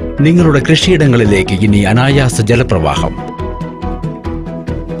സ്പെയറുകൾ. നിങ്ങളുടെ കൃഷിയിടങ്ങളിലേക്ക് ഇനി അനായാസ ജലപ്രവാഹം.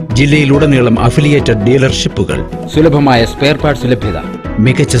 ജില്ലയിലുടനീളം അഫിലിയേറ്റഡ് ഡീലർഷിപ്പുകൾ, സുലഭമായ സ്പെയർ പാർട്സ് ലഭ്യത,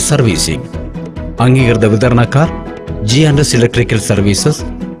 മികച്ച സർവീസിംഗ്, അംഗീകൃത വിതരണക്കാർ G&S electrical services,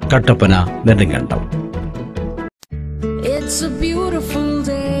 Kattappana, Nedumkandam.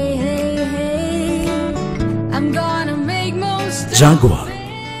 Jaguar,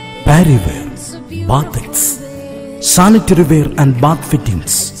 Parryware, Bathix, Sanitary Ware and Bath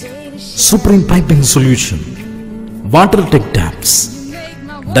Fittings, Supreme Piping Solution, Water Tech Taps,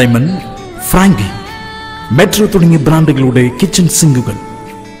 Diamond, Frankie, Metro തുടങ്ങിയ ബ്രാൻഡുകളുടെ kitchen സിങ്കുകൾ,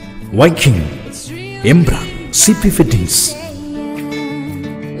 Viking, എംബ്ര, CP Fittings.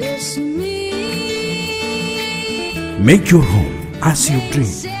 Make your home as you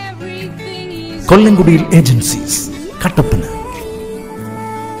dream. കൊല്ലംകുടിയിൽ agencies, Kattappana.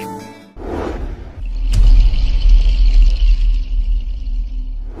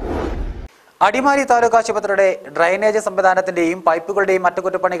 Adimali taluk ആശുപത്രിയുടെ drainage സംവിധാനത്തിന്റെയും പൈപ്പുകളുടെയും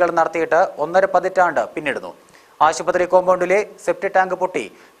അറ്റകുറ്റപ്പണികൾ നടത്തിയിട്ട് 1.5 പതിറ്റാണ്ട് പിന്നിടുന്നു. ആശുപത്രി കോമ്പൗണ്ടിലെ സെപ്റ്റി tank പൊട്ടി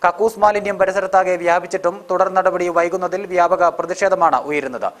കക്കൂസ് മാലിന്യം പരിസരത്താകെ വ്യാപിച്ചിട്ടും തുടർ നടപടി വൈകുന്നതിൽ വ്യാപക പ്രതിഷേധമാണ്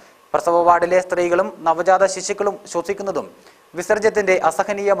ഉയരുന്നത്. പ്രസവ വാർഡിലെ സ്ത്രീകളും നവജാത ശിശുക്കളും ശ്വസിക്കുന്നതും വിസർജ്യത്തിന്റെ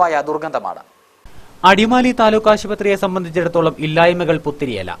അസഹനീയമായ ദുർഗന്ധമാണ്. അടിമാലി താലൂക്ക് ആശുപത്രിയെ സംബന്ധിച്ചിടത്തോളം ഇല്ലായ്മകൾ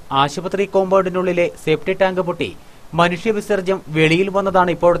പുത്തിരിയല്ല. ആശുപത്രി കോമ്പൗണ്ടിനുള്ളിലെ സേഫ്റ്റി ടാങ്ക് പൊട്ടി മനുഷ്യ വിസർജ്യം വെളിയിൽ വന്നതാണ്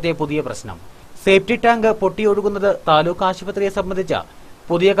ഇപ്പോഴത്തെ പുതിയ പ്രശ്നം. സേഫ്റ്റി ടാങ്ക് പൊട്ടിയൊഴുകുന്നത് താലൂക്ക് ആശുപത്രിയെ സംബന്ധിച്ച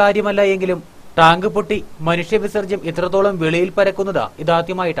പുതിയ കാര്യമല്ല എങ്കിലും ടാങ്ക് പൊട്ടി മനുഷ്യ വിസർജ്യം ഇത്രത്തോളം വെളിയിൽ പരക്കുന്നത്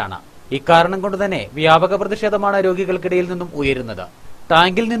ഇതാദ്യമായിട്ടാണ്. ഇക്കാരണം കൊണ്ട് തന്നെ വ്യാപക പ്രതിഷേധമാണ് രോഗികൾക്കിടയിൽ നിന്നും ഉയരുന്നത്.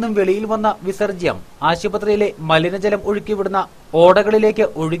 ടാങ്കിൽ നിന്നും വെളിയിൽ വന്ന വിസർജ്യം ആശുപത്രിയിലെ മലിനജലം ഒഴുക്കിവിടുന്ന ഓടകളിലേക്ക്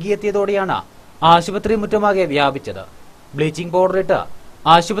ഒഴുകിയെത്തിയതോടെയാണ് ആശുപത്രി മുറ്റമാകെ വ്യാപിച്ചത്. ബ്ലീച്ചിംഗ് പൗഡറിട്ട്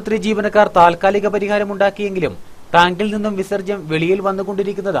ആശുപത്രി ജീവനക്കാർ താൽക്കാലിക പരിഹാരമുണ്ടാക്കിയെങ്കിലും ടാങ്കിൽ നിന്നും വിസർജ്യം വെളിയിൽ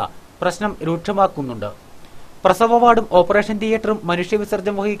വന്നുകൊണ്ടിരിക്കുന്നത് പ്രശ്നം രൂക്ഷമാക്കുന്നുണ്ട്. പ്രസവ വാർഡും ഓപ്പറേഷൻ തിയേറ്ററും മനുഷ്യ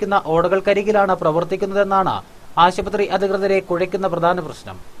വിസർജ്യം വഹിക്കുന്ന ഓടകൾക്കരികിലാണ് പ്രവർത്തിക്കുന്നതെന്നാണ് ആശുപത്രി അധികൃതരെ കുഴയ്ക്കുന്ന പ്രധാന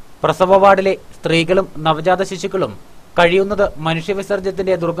പ്രശ്നം. പ്രസവ വാർഡിലെ സ്ത്രീകളും നവജാത ശിശുക്കളും കഴിയുന്നത് മനുഷ്യ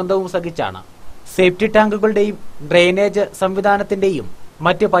വിസർജ്യത്തിന്റെ ദുർഗന്ധവും സഹിച്ചാണ്. സേഫ്റ്റി ടാങ്കുകളുടെയും ഡ്രെയിനേജ് സംവിധാനത്തിന്റെയും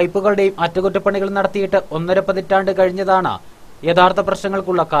മറ്റ് പൈപ്പുകളുടെയും അറ്റകുറ്റപ്പണികൾ നടത്തിയിട്ട് 1.5 പതിറ്റാണ്ട് കഴിഞ്ഞതാണ് യഥാർത്ഥ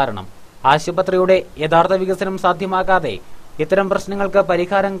പ്രശ്നങ്ങൾക്കുള്ള കാരണം. ആശുപത്രിയുടെ യഥാർത്ഥ വികസനം സാധ്യമാകാതെ ഇത്തരം പ്രശ്നങ്ങൾക്ക്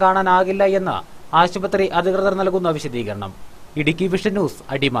പരിഹാരം കാണാനാകില്ല എന്ന് ആശുപത്രി അധികൃതർ നൽകുന്ന വിശദീകരണം. Idukki vision news,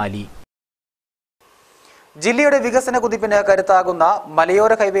 Adimali. ജില്ലയുടെ വികസന കുതിപ്പിന് കരുത്താകുന്ന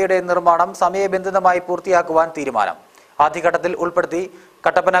മലയോര ഹൈവേയുടെ നിർമ്മാണം സമയബന്ധിതമായി പൂർത്തിയാക്കുവാൻ തീരുമാനം. ആദ്യഘട്ടത്തിൽ ഉൾപ്പെടുത്തി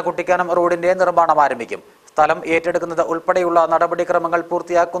കട്ടപ്പന കുട്ടിക്കാനം റോഡിന്റെ നിർമ്മാണം ആരംഭിക്കും. സ്ഥലം ഏറ്റെടുക്കുന്നത് ഉൾപ്പെടെയുള്ള നടപടിക്രമങ്ങൾ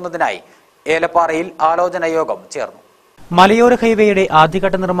പൂർത്തിയാക്കുന്നതിനായി ഏലപ്പാറയിൽ ആലോചനാ യോഗം ചേർന്നു. മലയോര ഹൈവേയുടെ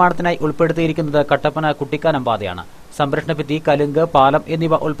ആദ്യഘട്ട നിർമ്മാണത്തിനായി ഉൾപ്പെടുത്തിയിരിക്കുന്നത് കട്ടപ്പന കുട്ടിക്കാനം പാതയാണ്. സംരക്ഷണ ഭിത്തി, കലുങ്ക്, പാലം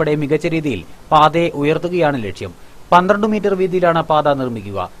എന്നിവ ഉൾപ്പെടെ മികച്ച രീതിയിൽ പാതയെ ഉയർത്തുകയാണ് ലക്ഷ്യം. 12 മീറ്റർ വീതിയിലാണ് പാത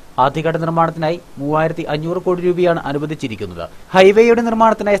നിർമ്മിക്കുക. ആദ്യഘട്ട നിർമ്മാണത്തിനായി 3500 കോടി രൂപയാണ് അനുവദിച്ചിരിക്കുന്നത്. ഹൈവേയുടെ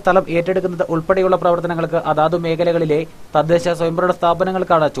നിർമ്മാണത്തിനായി സ്ഥലം ഏറ്റെടുക്കുന്നത് ഉൾപ്പെടെയുള്ള പ്രവർത്തനങ്ങൾക്ക് അതാതു മേഖലകളിലെ തദ്ദേശ സ്വയംഭരണ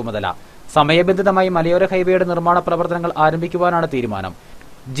സ്ഥാപനങ്ങൾക്കാണ് ചുമതല. സമയബന്ധിതമായി മലയോര ഹൈവേയുടെ നിർമ്മാണ പ്രവർത്തനങ്ങൾ ആരംഭിക്കുവാനാണ് തീരുമാനം.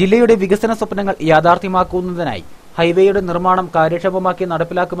 ജില്ലയുടെ വികസന സ്വപ്നങ്ങൾ യാഥാർത്ഥ്യമാക്കുന്നതിനായി ഹൈവേയുടെ നിർമ്മാണം കാര്യക്ഷമമാക്കി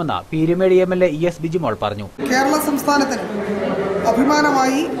നടപ്പിലാക്കുമെന്ന് പീരുമേട് MLA ES ബിജിമോൾ പറഞ്ഞു. കേരള സംസ്ഥാനത്തിന്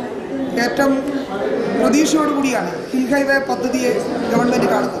അഭിമാനമായി ഏറ്റവും പ്രതീക്ഷയോടുകൂടിയാണ് ഹിൽ ഹൈവേ പദ്ധതിയെ ഗവൺമെന്റ്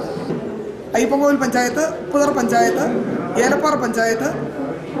കാണുന്നത്. അയ്യപ്പൻകോവിൽ പഞ്ചായത്ത്, ഉപ്പുതറ പഞ്ചായത്ത്, ഏലപ്പാറ പഞ്ചായത്ത്,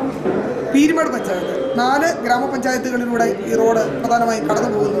 പീരുമേട് പഞ്ചായത്ത് 4 ഗ്രാമപഞ്ചായത്തുകളിലൂടെ ഈ റോഡ് പ്രധാനമായും കടന്നു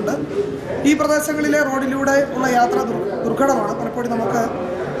പോകുന്നുണ്ട്. ഈ പ്രദേശങ്ങളിലെ റോഡിലൂടെ ഉള്ള യാത്ര ദുർഘടമാണ്. പലപ്പോഴും നമുക്ക്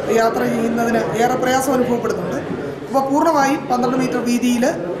യാത്ര ചെയ്യുന്നതിന് ഏറെ പ്രയാസം അനുഭവപ്പെടുന്നുണ്ട്. അപ്പോൾ പൂർണ്ണമായും 12 മീറ്റർ വീതിയിൽ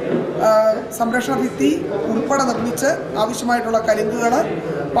സംരക്ഷണ ഭിത്തി ഉൾപ്പെടെ നിർമ്മിച്ച് ആവശ്യമായിട്ടുള്ള കലുങ്കുകൾ,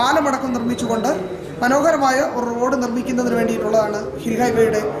 പാലമടക്കം നിർമ്മിച്ചുകൊണ്ട് മനോഹരമായ ഒരു റോഡ് നിർമ്മിക്കുന്നതിന് വേണ്ടിയിട്ടുള്ളതാണ് ഹിൽ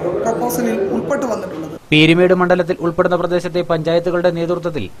ഹൈവേയുടെ പ്രപ്പോസലിൽ ഉൾപ്പെട്ടു വന്നിട്ടുള്ളത്. പീരുമേട് മണ്ഡലത്തിൽ ഉൾപ്പെടുന്ന പ്രദേശത്തെ പഞ്ചായത്തുകളുടെ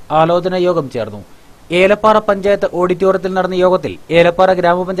നേതൃത്വത്തിൽ ആലോചനാ യോഗം ചേർന്നു. ഏലപ്പാറ പഞ്ചായത്ത് ഓഡിറ്റോറിയത്തിൽ നടന്ന യോഗത്തിൽ ഏലപ്പാറ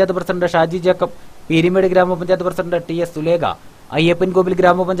ഗ്രാമപഞ്ചായത്ത് പ്രസിഡന്റ് ഷാജി ജേക്കബ്, പീരുമേട് ഗ്രാമപഞ്ചായത്ത് പ്രസിഡന്റ് TS സുലേഖ, അയ്യപ്പൻകോവിൽ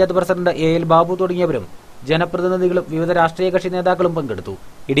ഗ്രാമപഞ്ചായത്ത് പ്രസിഡന്റ് AL ബാബു തുടങ്ങിയവരും ജനപ്രതിനിധികളും വിവിധ രാഷ്ട്രീയ കക്ഷി നേതാക്കളും പങ്കെടുത്തു.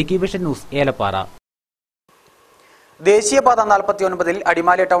 Idukki vision news, Elappara. ദേശീയപാത 49-ൽ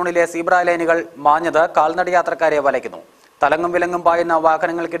അടിമാലി ടൗണിലെ സീബ്ര ലൈനുകൾ മാഞ്ഞത് കാൽനട യാത്രക്കാരെ വലയ്ക്കുന്നു. തലങ്ങും വിലങ്ങും പായുന്ന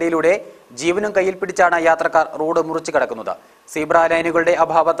വാഹനങ്ങൾക്കിടയിലൂടെ ജീവനും കയ്യിൽ പിടിച്ചാണ് യാത്രക്കാർ റോഡ് മുറിച്ചു കടക്കുന്നത്. സീബ്ര ലൈനുകളുടെ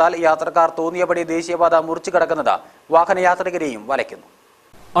അഭാവത്താൽ യാത്രക്കാർ തോന്നിയപടി ദേശീയപാത മുറിച്ചു കടക്കുന്നത് വാഹനയാത്രികരെയും വലയ്ക്കുന്നു.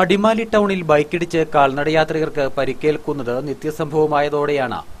 അടിമാലി ടൗണിൽ ബൈക്കിടിച്ച് കാൽനടയാത്രികർക്ക് പരിക്കേൽക്കുന്നത്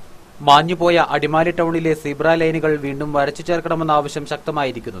നിത്യസംഭവമായതോടെയാണ് മാഞ്ഞുപോയ അടിമാലി ടൗണിലെ സീബ്ര ലൈനുകൾ വീണ്ടും വരച്ചു ചേർക്കണമെന്ന ആവശ്യം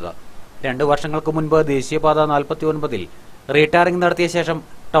ശക്തമായിരിക്കുന്നത്. 2 വർഷങ്ങൾക്ക് മുൻപ് ദേശീയപാത 49-ൽ റീടാറിംഗ് നടത്തിയ ശേഷം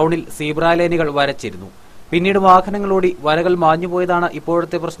ടൗണിൽ സീബ്ര ലൈനുകൾ വരച്ചിരുന്നു. പിന്നീട് വാഹനങ്ങളോടി വരകൾ മാഞ്ഞുപോയതാണ്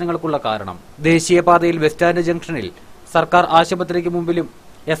ഇപ്പോഴത്തെ പ്രശ്നങ്ങൾക്കുള്ള കാരണം. ദേശീയപാതയിൽ ബസ് സ്റ്റാൻഡ് ജംഗ്ഷനിൽ സർക്കാർ ആശുപത്രിക്ക് മുമ്പിലും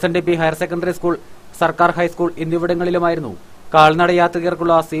SNDP ഹയർ സെക്കൻഡറി സ്കൂൾ, സർക്കാർ ഹൈസ്കൂൾ എന്നിവിടങ്ങളിലുമായിരുന്നു കാൽനട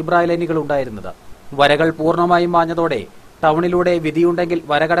യാത്രികർക്കുള്ള സീബ്ര ലൈനുകൾ ഉണ്ടായിരുന്നത്. വരകൾ പൂർണ്ണമായും മാഞ്ഞതോടെ ടൗണിലൂടെ വിധിയുണ്ടെങ്കിൽ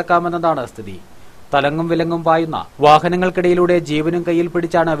വരകടക്കാമെന്നതാണ് സ്ഥിതി. തലങ്ങും വിലങ്ങും പായുന്ന വാഹനങ്ങൾക്കിടയിലൂടെ ജീവനും കയ്യിൽ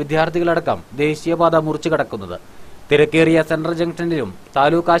പിടിച്ചാണ് വിദ്യാർത്ഥികളടക്കം ദേശീയപാത മുറിച്ചു കടക്കുന്നത്. തിരക്കേറിയ സെൻട്രൽ ജംഗ്ഷനിലും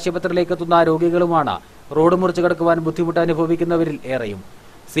താലൂക്ക് ആശുപത്രിയിലേക്ക് എത്തുന്ന രോഗികളുമാണ് റോഡ് മുറിച്ചു കടക്കുവാൻ ബുദ്ധിമുട്ട് അനുഭവിക്കുന്നവരിൽ ഏറെയും.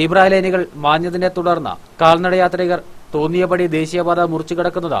 സീബ്ര ലൈനുകൾ മാഞ്ഞതിനെ തുടർന്ന് കാൽനടയാത്രികർ തോന്നിയപടി ദേശീയപാത മുറിച്ചു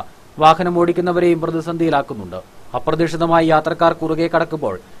കടക്കുന്നത് വാഹനം ഓടിക്കുന്നവരെയും പ്രതിസന്ധിയിലാക്കുന്നുണ്ട്. അപ്രതീക്ഷിതമായി യാത്രക്കാർ കുറുകെ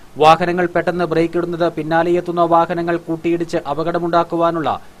കടക്കുമ്പോൾ വാഹനങ്ങൾ പെട്ടെന്ന് ബ്രേക്ക് ഇടുന്നത് പിന്നാലെയെത്തുന്ന വാഹനങ്ങൾ കൂട്ടിയിടിച്ച് അപകടമുണ്ടാക്കുവാനുള്ള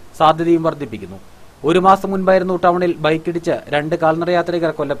സാധ്യതയും വർദ്ധിപ്പിക്കുന്നു. 1 മാസം മുൻപായിരുന്നു ടൗണിൽ ബൈക്കിടിച്ച് 2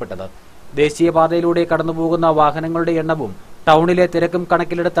 കാൽനടയാത്രികർ കൊല്ലപ്പെട്ടത്. ദേശീയപാതയിലൂടെ കടന്നുപോകുന്ന വാഹനങ്ങളുടെ എണ്ണവും ടൗണിലെ തിരക്കും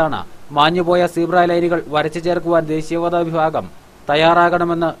കണക്കിലെടുത്താണ് മാഞ്ഞുപോയ സീബ്ര ലൈനുകൾ വരച്ചു ചേർക്കുവാൻ ദേശീയപാത വിഭാഗം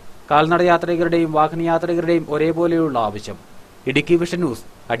തയ്യാറാകണമെന്ന് കാൽനടയാത്രികരുടെയും വാഹനയാത്രികരുടെയും ഒരേപോലെയുള്ള ആവശ്യം. Idukki vision news,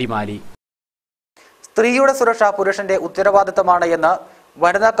 Adimali. സ്ത്രീയുടെ സുരക്ഷ പുരുഷന്റെ ഉത്തരവാദിത്തമാണ് എന്ന്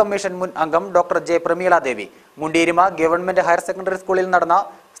വനിതാ കമ്മീഷൻ മുൻ അംഗം ഡോക്ടർ J. പ്രമീള ദേവി മുണ്ടീരിമ ഗവൺമെന്റ് ഹയർ സെക്കൻഡറി സ്കൂളിൽ നടന്ന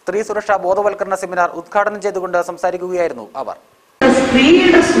സ്ത്രീ സുരക്ഷാ ബോധവൽക്കരണ സെമിനാർ ഉദ്ഘാടനം ചെയ്തുകൊണ്ട് സംസാരിക്കുകയായിരുന്നു അവർ.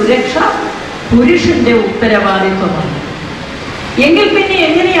 സ്ത്രീയുടെ സുരക്ഷ പുരുഷന്റെ ഉത്തരവാദിത്വമാണ്. എങ്കിൽ പിന്നെ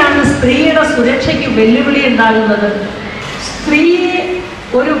എങ്ങനെയാണ് സ്ത്രീയുടെ സുരക്ഷയ്ക്ക് വെല്ലുവിളി ഉണ്ടാകുന്നത്? സ്ത്രീയെ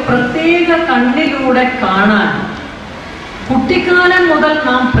ഒരു പ്രത്യേക കണ്ണിലൂടെ കാണാൻ കുട്ടിക്കാലം മുതൽ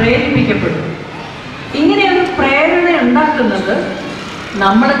നാം പ്രേരിപ്പിക്കപ്പെടും. ഇങ്ങനെയൊരു പ്രേരണ ഉണ്ടാക്കുന്നത്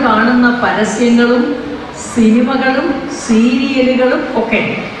നമ്മൾ കാണുന്ന പരസ്യങ്ങളും സിനിമകളും സീരിയലുകളും ഒക്കെ.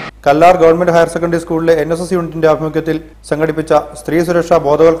 കല്ലാർ ഗവൺമെന്റ് ഹയർ സെക്കൻഡറി സ്കൂളിലെ NSS യൂണിറ്റിന്റെ ആഭിമുഖ്യത്തിൽ സംഘടിപ്പിച്ച സ്ത്രീ സുരക്ഷാ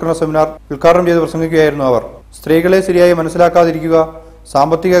ബോധവൽക്കരണ സെമിനാർ ഉദ്ഘാടനം ചെയ്ത് പ്രസംഗിക്കുകയായിരുന്നു അവർ. സ്ത്രീകളെ ശരിയായി മനസ്സിലാക്കാതിരിക്കുക,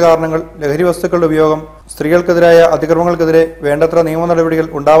 സാമ്പത്തിക കാരണങ്ങൾ, ലഹരി വസ്തുക്കളുടെ ഉപയോഗം, സ്ത്രീകൾക്കെതിരായ അതിക്രമങ്ങൾക്കെതിരെ വേണ്ടത്ര നിയമ നടപടികൾ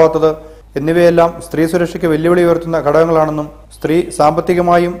ഉണ്ടാവാത്തത് എന്നിവയെല്ലാം സ്ത്രീ സുരക്ഷയ്ക്ക് വെല്ലുവിളി ഉയർത്തുന്ന ഘടകങ്ങളാണെന്നും സ്ത്രീ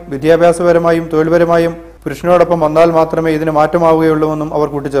സാമ്പത്തികമായും വിദ്യാഭ്യാസപരമായും തൊഴിൽപരമായും പുരുഷനോടൊപ്പം വന്നാൽ മാത്രമേ ഇതിന് മാറ്റമാവുകയുള്ളൂവെന്നും അവർ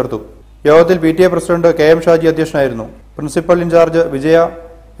കൂട്ടിച്ചേർത്തു. യോഗത്തിൽ PTA പ്രസിഡന്റ് KM ഷാജി അധ്യക്ഷനായിരുന്നു. പ്രിൻസിപ്പൽ ഇൻചാർജ് വിജയ,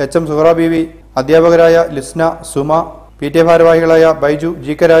 HM സുഹറ ബീവി, അധ്യാപകരായ ലിസ്ന, സുമ, PTA ഭാരവാഹികളായ Baiju,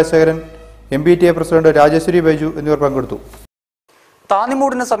 GK Rajasekharan, MPTA president Rajeshwari Baiju എന്നിവർ പങ്കെടുത്തു.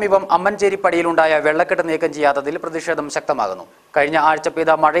 താന്നിമൂടിന് സമീപം അമ്മഞ്ചേരിപ്പടിയിലുണ്ടായ വെള്ളക്കെട്ട് നീക്കം ചെയ്യാത്തതിൽ പ്രതിഷേധം ശക്തമാകുന്നു. കഴിഞ്ഞ ആഴ്ച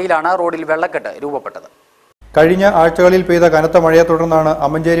പെയ്ത മഴയിലാണ് റോഡിൽ വെള്ളക്കെട്ട് രൂപപ്പെട്ടത്. കഴിഞ്ഞ ആഴ്ചകളിൽ പെയ്ത കനത്ത മഴയെ തുടർന്നാണ്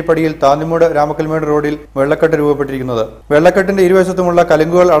അമ്മഞ്ചേരിപ്പടിയിൽ താന്നിമൂട് രാമക്കൽമേട് റോഡിൽ വെള്ളക്കെട്ട് രൂപപ്പെട്ടിരിക്കുന്നത്. വെള്ളക്കെട്ടിന്റെ ഇരുവശത്തുമുള്ള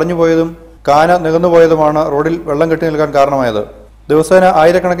കലുങ്കുകൾ അടഞ്ഞുപോയതും കാന നികന്നുപോയതുമാണ് റോഡിൽ വെള്ളം കെട്ടി നിൽക്കാൻ കാരണമായത്. ദിവസേന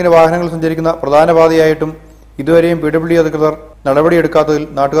ആയിരക്കണക്കിന് വാഹനങ്ങൾ സഞ്ചരിക്കുന്ന പ്രധാന പാതയായിട്ടും ഇതുവരെയും PWD അധികൃതർ നടപടിയെടുക്കാത്തതിൽ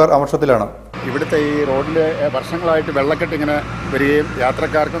നാട്ടുകാർ അമർഷത്തിലാണ്. ഇവിടുത്തെ ഈ റോഡിൽ വർഷങ്ങളായിട്ട് വെള്ളക്കെട്ട് ഇങ്ങനെ വരികയും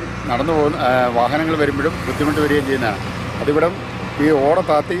യാത്രക്കാർക്കും നടന്നു പോകുന്ന വാഹനങ്ങൾ വരുമ്പോഴും ബുദ്ധിമുട്ട് വരികയും ചെയ്യുന്നതാണ്. അതിവിടെ ഈ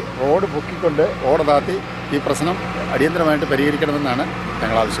റോഡ് പൊക്കിക്കൊണ്ട് താത്തി ഈ പ്രശ്നം അടിയന്തരമായിട്ട് പരിഹരിക്കണമെന്നാണ്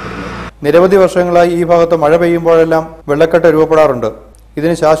ഞങ്ങൾ ആവശ്യപ്പെടുന്നത്. നിരവധി വർഷങ്ങളായി ഈ ഭാഗത്ത് മഴ പെയ്യുമ്പോഴെല്ലാം വെള്ളക്കെട്ട് രൂപപ്പെടാറുണ്ട്.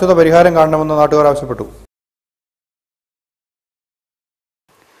 ഇതിന് ശാശ്വത പരിഹാരം കാണണമെന്ന് നാട്ടുകാർ ആവശ്യപ്പെട്ടു.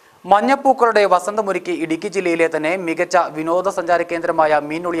 മഞ്ഞപ്പൂക്കളുടെ വസന്തമൊരുക്കി ഇടുക്കി ജില്ലയിലെ തന്നെ മികച്ച വിനോദസഞ്ചാര കേന്ദ്രമായ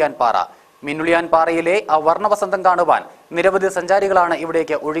മീനുളിയാൻ പാറ. മീനുളിയാൻ പാറയിലെ ആ വർണ്ണവസന്തം കാണുവാൻ നിരവധി സഞ്ചാരികളാണ്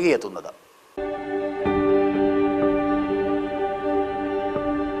ഇവിടേക്ക് ഒഴുകിയെത്തുന്നത്.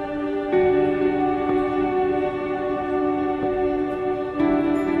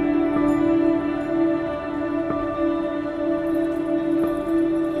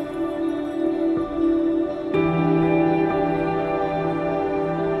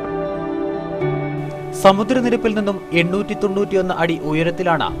 സമുദ്രനിരപ്പിൽ നിന്നും 891 അടി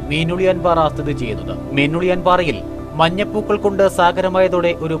ഉയരത്തിലാണ് മീനുളിയാൻ പാറ സ്ഥിതി ചെയ്യുന്നത്. മീനുളിയാൻ പാറയിൽ മഞ്ഞപ്പൂക്കൾ കൊണ്ട്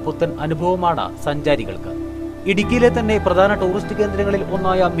സാഗരമായതോടെ ഒരു പുത്തൻ അനുഭവമാണ് സഞ്ചാരികൾക്ക്. ഇടുക്കിയിലെ തന്നെ പ്രധാന ടൂറിസ്റ്റ് കേന്ദ്രങ്ങളിൽ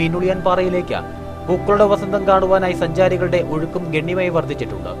ഒന്നായ മീനുളിയാൻ പാറയിലേക്ക് പൂക്കളുടെ വസന്തം കാണുവാനായി സഞ്ചാരികളുടെ ഒഴുക്കും ഗണ്യമായി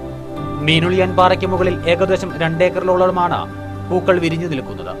വർദ്ധിച്ചിട്ടുണ്ട്. മീനുളിയാൻ പാറയ്ക്ക് മുകളിൽ ഏകദേശം 2 ഏക്കറിലോളമാണ് പൂക്കൾ വിരിഞ്ഞു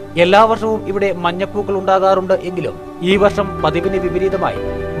നിൽക്കുന്നത്. എല്ലാ വർഷവും ഇവിടെ മഞ്ഞപ്പൂക്കൾ ഉണ്ടാകാറുണ്ട് എങ്കിലും ഈ വർഷം പതിവിന് വിപരീതമായി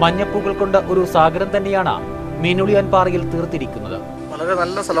മഞ്ഞപ്പൂക്കൾ കൊണ്ട് ഒരു സാഗരം തന്നെയാണ് മീനുളിയാൻ പാറയിൽ തീർത്തിരിക്കുന്നത്. വളരെ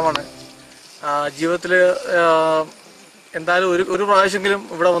നല്ല സ്ഥലമാണ്. ജീവിതത്തിൽ എന്തായാലും ഒരു പ്രാവശ്യമെങ്കിലും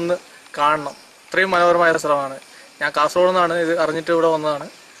ഇവിടെ വന്ന് കാണണം. ഇത്രയും മനോഹരമായ സ്ഥലമാണ്. ഞാൻ കാസർഗോഡ് നിന്നാണ് ഇത് അറിഞ്ഞിട്ട് ഇവിടെ വന്നതാണ്.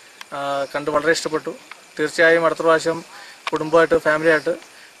 കണ്ട് വളരെ ഇഷ്ടപ്പെട്ടു. തീർച്ചയായും അടുത്ത പ്രാവശ്യം കുടുംബമായിട്ട് ഫാമിലിയായിട്ട്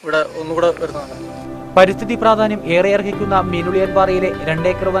ഇവിടെ ഒന്നുകൂടെ വരുന്നതാണ്. പരിസ്ഥിതി പ്രാധാന്യം ഏറെ അർഹിക്കുന്ന മീനുളിയാൻ പാറയിലെ 2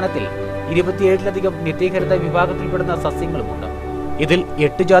 ഏക്കർ വനത്തിൽ 27ലധികം നിത്യഹരിത വിഭാഗത്തിൽപ്പെടുന്ന സസ്യങ്ങളുമുണ്ട്. ഇതിൽ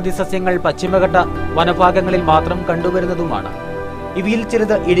 8 ജാതി സസ്യങ്ങൾ പശ്ചിമഘട്ട വനഭാഗങ്ങളിൽ മാത്രം കണ്ടുവരുന്നതുമാണ്. ഇവയിൽ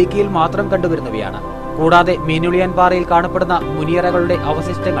ചിലത് ഇടുക്കിയിൽ മാത്രം കണ്ടുവരുന്നവയാണ്. കൂടാതെ മീനുളിയാൻ പാറയിൽ കാണപ്പെടുന്ന മുനിയറകളുടെ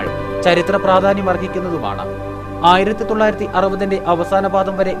അവശിഷ്ടങ്ങൾ ചരിത്ര പ്രാധാന്യം അർഹിക്കുന്നതുമാണ്. 1960ന്റെ അവസാന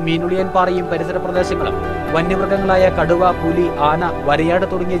പാദം വരെ മീനുളിയാൻ പാറയും പരിസര പ്രദേശങ്ങളും വന്യമൃഗങ്ങളായ കടുവ, പുലി, ആന, വരയാട്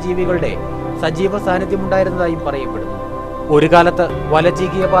തുടങ്ങിയ ജീവികളുടെ സജീവ സാന്നിധ്യമുണ്ടായിരുന്നതായും പറയപ്പെടുന്നു. ഒരു കാലത്ത്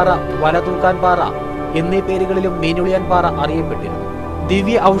വലചീകിയ പാറ, വല തൂക്കാൻ പാറ എന്നീ പേരുകളിലും മീനുളിയാൻ പാറ അറിയപ്പെട്ടിരുന്നു.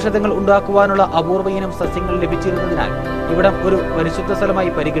 ദിവ്യ ഔഷധങ്ങൾ ഉണ്ടാക്കുവാനുള്ള അപൂർവ ഇനം സസ്യങ്ങൾ ലഭിച്ചിരുന്നതിനാൽ ഇവിടം ഒരു പരിശുദ്ധ സ്ഥലമായി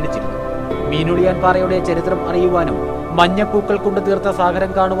പരിഗണിച്ചിരുന്നു. മീനുളിയാൻ പാറയുടെ ചരിത്രം അറിയുവാനും മഞ്ഞപ്പൂക്കൾ കൊണ്ട് തീർത്ത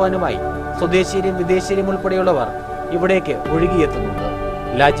സാഗരം കാണുവാനുമായി സ്വദേശീയരും വിദേശീയരും ഉൾപ്പെടെയുള്ളവർ ഇവിടേക്ക് ഒഴുകിയെത്തുന്നുണ്ട്.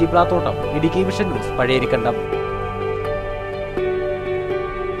 Laji Plathottam, Idukki vision news, Pazhayarikkandam.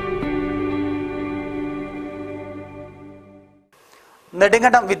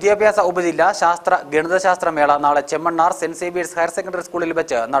 നെടുങ്കണ്ടം വിദ്യാഭ്യാസ ഉപജില്ല ശാസ്ത്ര ഗണിതശാസ്ത്ര മേള നാളെ Chemmannar saint Xavier's higher secondary സ്കൂളിൽ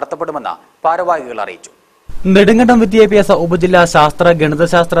വെച്ച് നടത്തപ്പെടുമെന്ന് ഭാരവാഹികൾ അറിയിച്ചു. നെടുങ്കണ്ടം വിദ്യാഭ്യാസ ഉപജില്ല ശാസ്ത്ര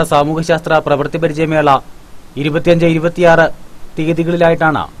ഗണിതശാസ്ത്ര സാമൂഹ്യശാസ്ത്ര പ്രവൃത്തി പരിചയമേള 25-26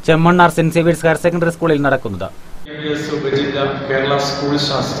 തീയതികളിലായിട്ടാണ് Chemmannar saint Xavier's higher secondary സ്കൂളിൽ നടക്കുന്നത്. വിദ്യാഭ്യാസ ഉപജില്ല Kerala school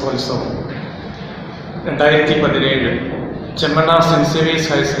ശാസ്ത്രോത്സവം 2017 Chemmannar saint Xavier's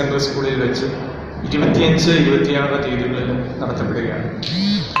higher secondary സ്കൂളിൽ വെച്ച് 25-26 തീയതികളിൽ നടത്തപ്പെടുകയാണ്.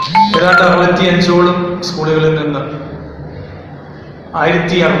 ഏതാണ്ട് 65ഓളം സ്കൂളുകളിൽ നിന്ന്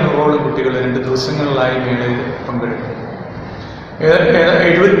 1600ഓളം കുട്ടികൾ 2 ദിവസങ്ങളിലായി മേളയിൽ പങ്കെടുക്കും.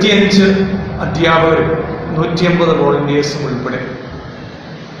 75 അധ്യാപകരും 150 വോളണ്ടിയേഴ്സും ഉൾപ്പെടെ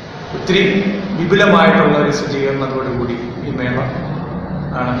ഒത്തിരി വിപുലമായിട്ടുള്ള ഒരു സജ്ജീകരണത്തോടുകൂടി ഈ മേള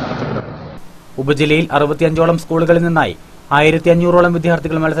ആണ് നടത്തപ്പെടുന്നത്. ഉപജില്ലയിൽ 65ഓളം സ്കൂളുകളിൽ നിന്നായി 1500ഓളം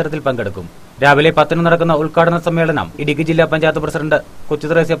വിദ്യാർത്ഥികൾ മത്സരത്തിൽ പങ്കെടുക്കും. രാവിലെ 10 നടക്കുന്ന ഉദ്ഘാടന സമ്മേളനം ഇടുക്കി ജില്ലാ പഞ്ചായത്ത് പ്രസിഡന്റ്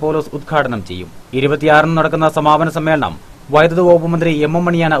കൊച്ചുത്രേസ്യ പൗലോസ് ഉദ്ഘാടനം ചെയ്യും. 26 നടക്കുന്ന സമാപന സമ്മേളനം വൈദ്യുത വകുപ്പ് മന്ത്രി എം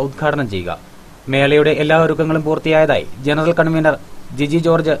മണിയാണ് ഉദ്ഘാടനം ചെയ്യുക. മേളയുടെ എല്ലാ ഒരുക്കങ്ങളും പൂർത്തിയായതായി general convener Jiji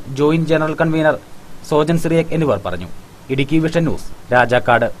George, joint general convener Sojan Cyriac എന്നിവർ പറഞ്ഞു. Idukki vision news,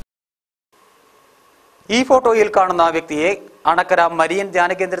 Rajakkad. ഈ ഫോട്ടോയിൽ കാണുന്ന വ്യക്തിയെ അണക്കര മരിയൻ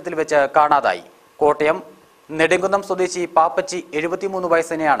ധ്യാന കേന്ദ്രത്തിൽ വെച്ച് കാണാതായി. കോട്ടയം നെടുങ്കുന്നം സ്വദേശി പാപ്പച്ചി 73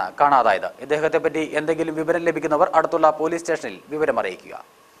 വയസ്സിനെയാണ് കാണാതായത്. ഇദ്ദേഹത്തെപ്പറ്റി എന്തെങ്കിലും വിവരം ലഭിക്കുന്നവർ അടുത്തുള്ള പോലീസ് സ്റ്റേഷനിൽ വിവരമറിയിക്കുക.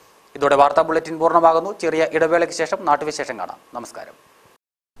 ഇതോടെ വാർത്താ ബുള്ളറ്റിൻ പൂർണ്ണമാകുന്നു. ചെറിയ ഇടവേളയ്ക്ക് ശേഷം നാട്ടുവിശേഷം കാണാം. നമസ്കാരം.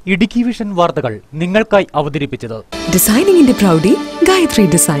 ഇടുക്കി വിഷൻ വാർത്തകൾ നിങ്ങൾക്കായി അവതരിപ്പിച്ചത് ഡിസൈനിങ്ങിന്റെ പ്രൗഢി Gayathri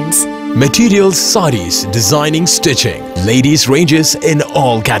designs. Materials, sarees, designing, stitching, ladies ranges in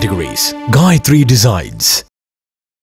all categories. Gayatri Designs.